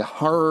on a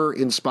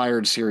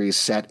horror-inspired series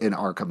set in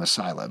Arkham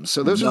Asylum.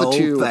 So those are the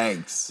two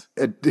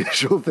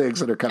additional things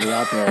that are coming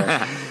out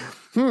there.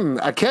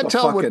 I can't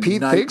tell what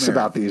Pete thinks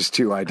about these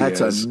two ideas.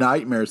 That's a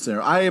nightmare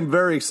scenario. I am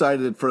very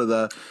excited for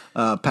the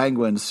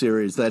Penguin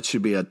series. That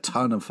should be a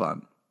ton of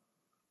fun.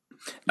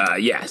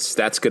 Yes,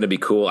 that's going to be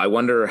cool. I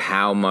wonder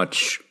how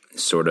much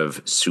sort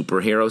of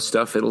superhero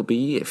stuff it'll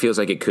be. It feels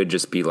like it could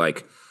just be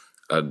like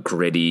a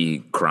gritty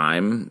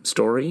crime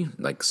story,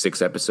 like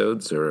 6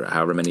 episodes or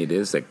however many it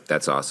is. Like,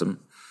 that's awesome.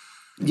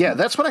 Yeah,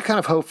 that's what I kind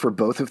of hope for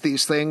both of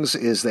these things,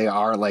 is they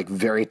are like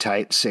very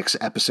tight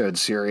 6-episode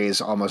series,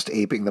 almost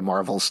aping the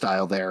Marvel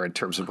style there in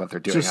terms of what they're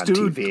doing on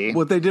TV.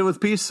 What they did with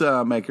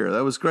Peacemaker,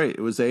 that was great.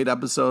 It was 8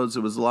 episodes.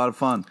 It was a lot of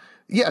fun.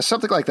 Yeah,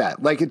 something like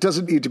that. Like, it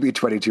doesn't need to be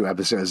 22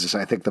 episodes, is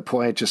I think the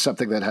point. Just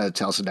something that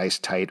tells a nice,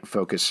 tight,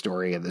 focused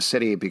story in the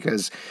city.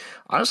 Because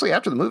honestly,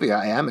 after the movie,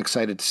 I am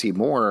excited to see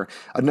more.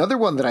 Another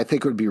one that I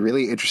think would be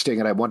really interesting,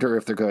 and I wonder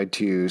if they're going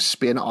to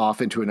spin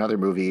off into another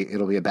movie.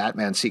 It'll be a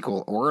Batman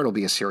sequel, or it'll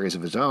be a series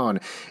of its own.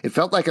 It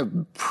felt like a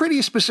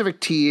pretty specific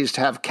tease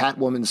to have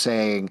Catwoman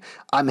saying,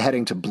 "I'm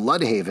heading to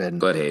Bloodhaven."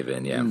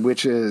 Bloodhaven, yeah.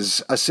 Which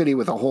is a city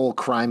with a whole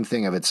crime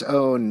thing of its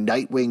own.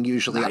 Nightwing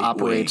usually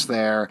operates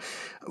there.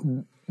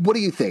 What do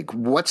you think?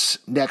 What's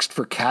next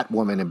for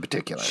Catwoman in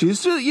particular?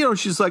 She's just,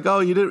 she's like, oh,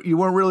 you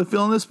weren't really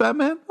feeling this,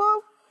 Batman?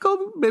 Well,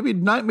 go, maybe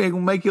Nightwing will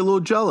make you a little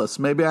jealous.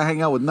 Maybe I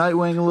hang out with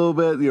Nightwing a little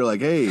bit. You're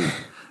like, hey,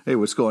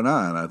 what's going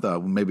on? I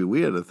thought maybe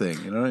we had a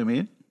thing. You know what I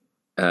mean?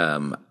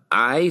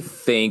 I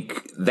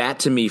think that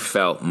to me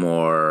felt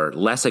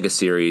less like a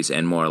series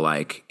and more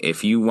like,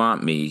 if you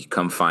want me,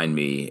 come find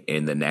me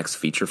in the next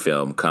feature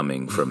film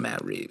coming from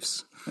Matt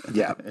Reeves.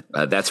 Yeah.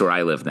 That's where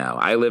I live now.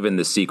 I live in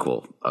the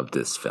sequel of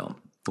this film.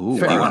 Ooh,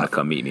 if you want to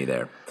come meet me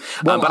there.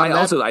 Well, but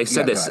I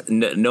said this,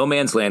 No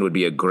Man's Land would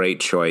be a great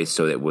choice.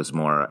 So it was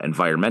more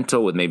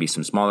environmental with maybe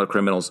some smaller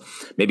criminals.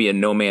 Maybe a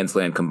No Man's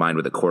Land combined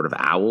with a Court of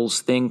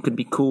Owls thing could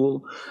be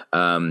cool.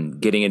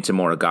 Getting into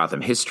more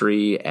Gotham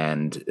history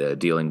and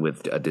dealing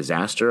with a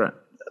disaster.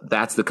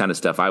 That's the kind of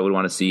stuff I would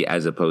want to see,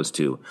 as opposed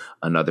to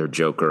another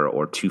Joker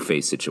or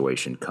Two-Face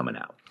situation coming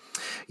out.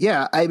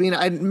 Yeah. I mean,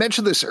 I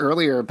mentioned this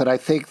earlier, but I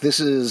think this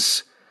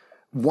is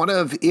one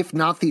of, if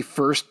not the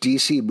first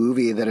DC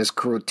movie that has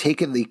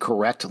taken the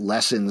correct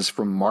lessons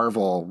from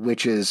Marvel,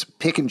 which is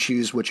pick and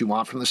choose what you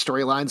want from the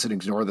storylines and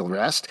ignore the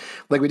rest.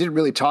 Like, we didn't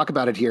really talk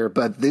about it here,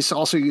 but this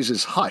also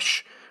uses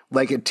Hush.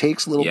 Like, it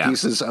takes little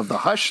pieces of the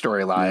Hush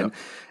storyline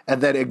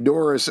and then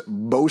ignores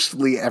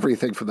mostly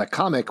everything from the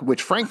comic,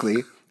 which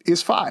frankly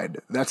is fine.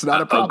 That's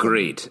not a problem.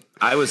 Agreed.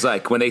 I was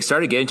like, when they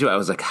started getting to it, I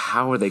was like,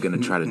 how are they going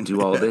to try to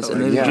do all this?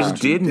 And then they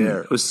just didn't.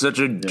 It was such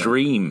a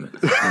dream.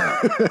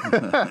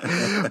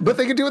 But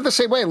they could do it the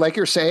same way. Like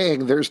you're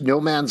saying, there's No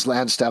Man's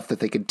Land stuff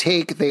that they could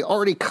take. They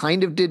already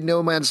kind of did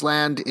No Man's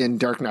Land in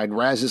Dark Knight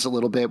Rises a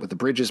little bit, with the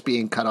bridges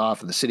being cut off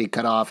and the city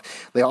cut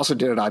off. They also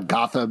did it on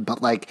Gotham,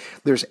 but like,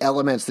 there's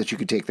elements that you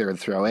could take there and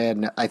throw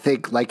in. I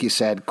think, like you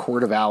said,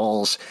 Court of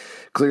Owls.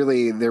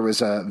 Clearly, there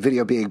was a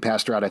video being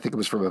passed around, I think it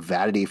was from a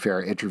Vanity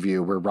Fair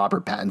interview, where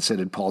Robert Pattinson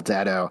and Paul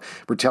Dano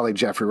were telling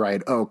Jeffrey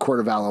Wright, oh, Court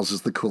of Owls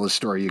is the coolest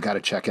story. You got to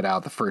check it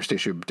out. The first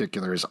issue in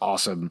particular is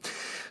awesome.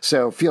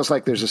 So feels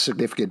like there's a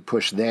significant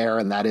push there,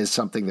 and that is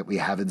something that we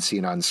haven't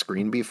seen on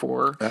screen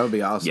before. That would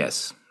be awesome.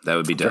 Yes, that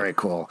would be dope. Very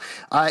cool.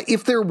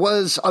 If there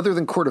was, other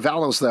than Court of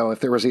Owls, though,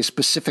 if there was a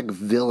specific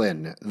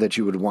villain that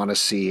you would want to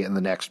see in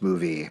the next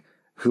movie,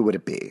 who would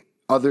it be,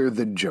 other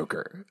than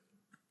Joker?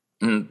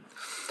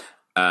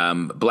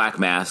 Black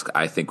Mask,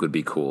 I think, would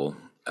be cool.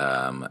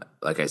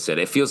 Like I said,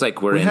 it feels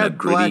like we in a had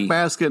gritty Black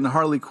Mask and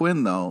Harley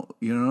Quinn, though.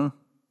 You know.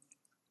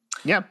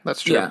 Yeah,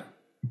 that's true. Yeah.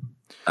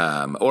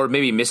 Or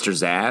maybe Mr.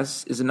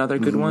 Zaz is another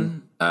good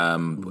one.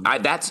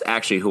 That's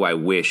actually who I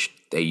wish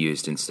they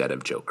used instead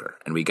of Joker,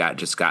 and we got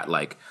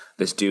like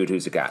this dude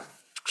who's got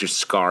just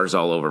scars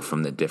all over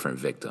from the different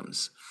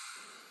victims.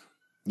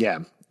 Yeah.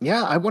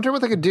 Yeah, I wonder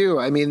what they could do.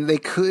 I mean, they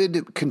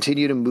could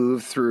continue to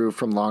move through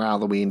from Long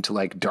Halloween to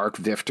like Dark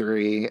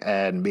Victory,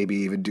 and maybe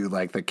even do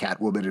like the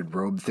Catwoman and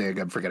Robe thing.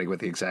 I'm forgetting what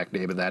the exact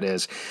name of that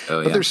is.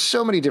 But there's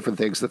so many different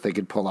things that they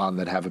could pull on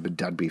that haven't been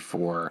done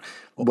before.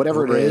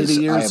 Whatever it is,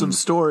 80 years of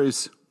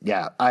stories.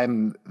 Yeah,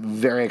 I'm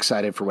very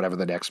excited for whatever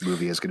the next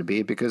movie is going to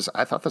be, because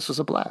I thought this was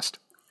a blast.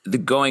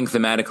 Going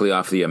thematically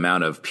off the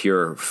amount of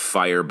pure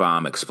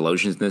firebomb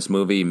explosions in this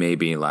movie,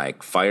 maybe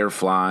like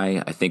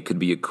Firefly, I think could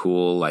be a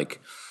cool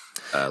like.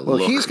 Well,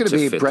 he's going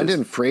to be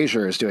Brendan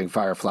Fraser is doing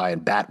Firefly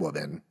and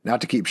Batwoman.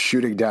 Not to keep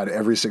shooting down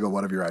every single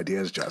one of your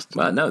ideas, Justin.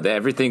 Well, no,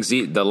 everything's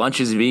the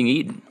lunch is being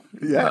eaten.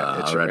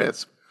 Yeah, it sure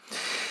is.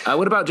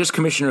 What about just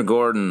Commissioner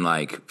Gordon,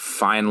 like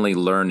finally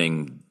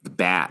learning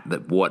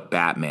what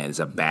Batman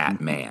is a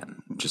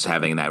Batman, just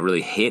having that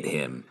really hit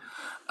him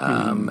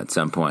at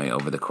some point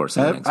over the course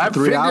of the next I've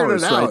 3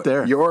 hours it out. right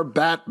there. You're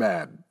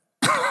Batman.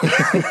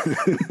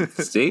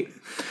 See?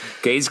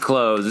 Case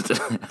closed.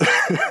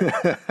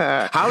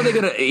 How are they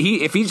going to...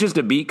 if he's just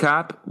a beat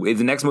cop, in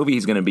the next movie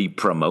he's going to be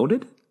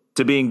promoted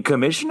to being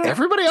commissioner?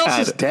 Everybody else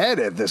is dead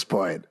at this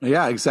point.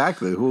 Yeah,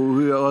 exactly.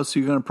 Who else are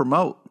you going to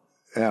promote?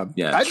 Yeah,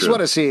 I just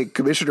want to see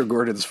Commissioner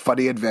Gordon's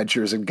funny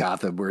adventures in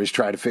Gotham, where he's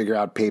trying to figure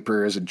out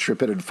papers and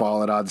tripping and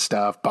falling on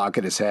stuff,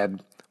 bonking his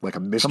head like a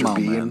Mr.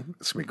 Bean. Man.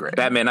 It's going to be great.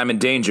 Batman, I'm in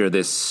danger.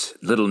 This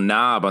little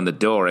knob on the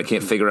door, I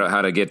can't figure out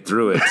how to get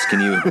through it. Can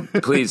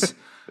you please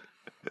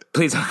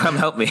come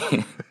help me?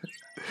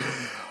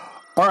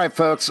 All right,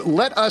 folks,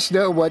 let us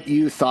know what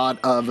you thought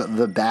of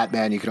The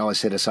Batman. You can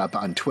always hit us up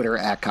on Twitter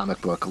at Comic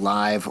Book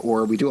Live,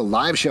 or we do a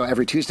live show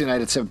every Tuesday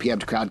night at 7 p.m.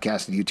 to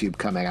Crowdcast and YouTube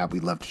coming out.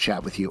 We'd love to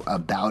chat with you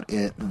about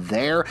it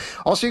there.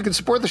 Also, you can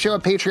support the show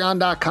at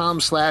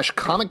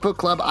patreon.com/Comic Book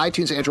Club,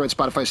 iTunes, Android,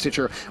 Spotify,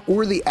 Stitcher,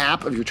 or the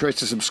app of your choice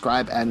to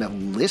subscribe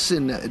and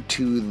listen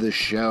to the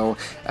show.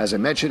 As I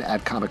mentioned,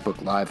 at Comic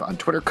Book Live on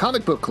Twitter,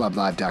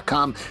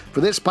 comicbookclublive.com.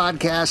 For this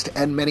podcast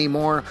and many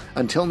more,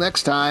 until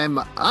next time,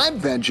 I'm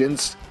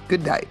Vengeance.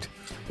 Good night.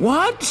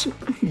 What?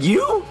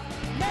 You?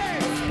 Join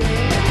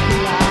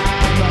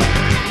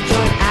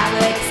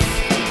Alex,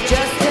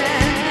 Justin,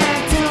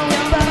 and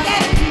Tony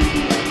Bucket.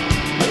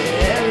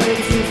 Every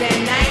Tuesday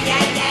night,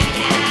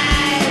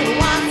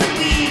 once a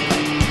week,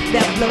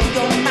 that blows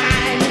your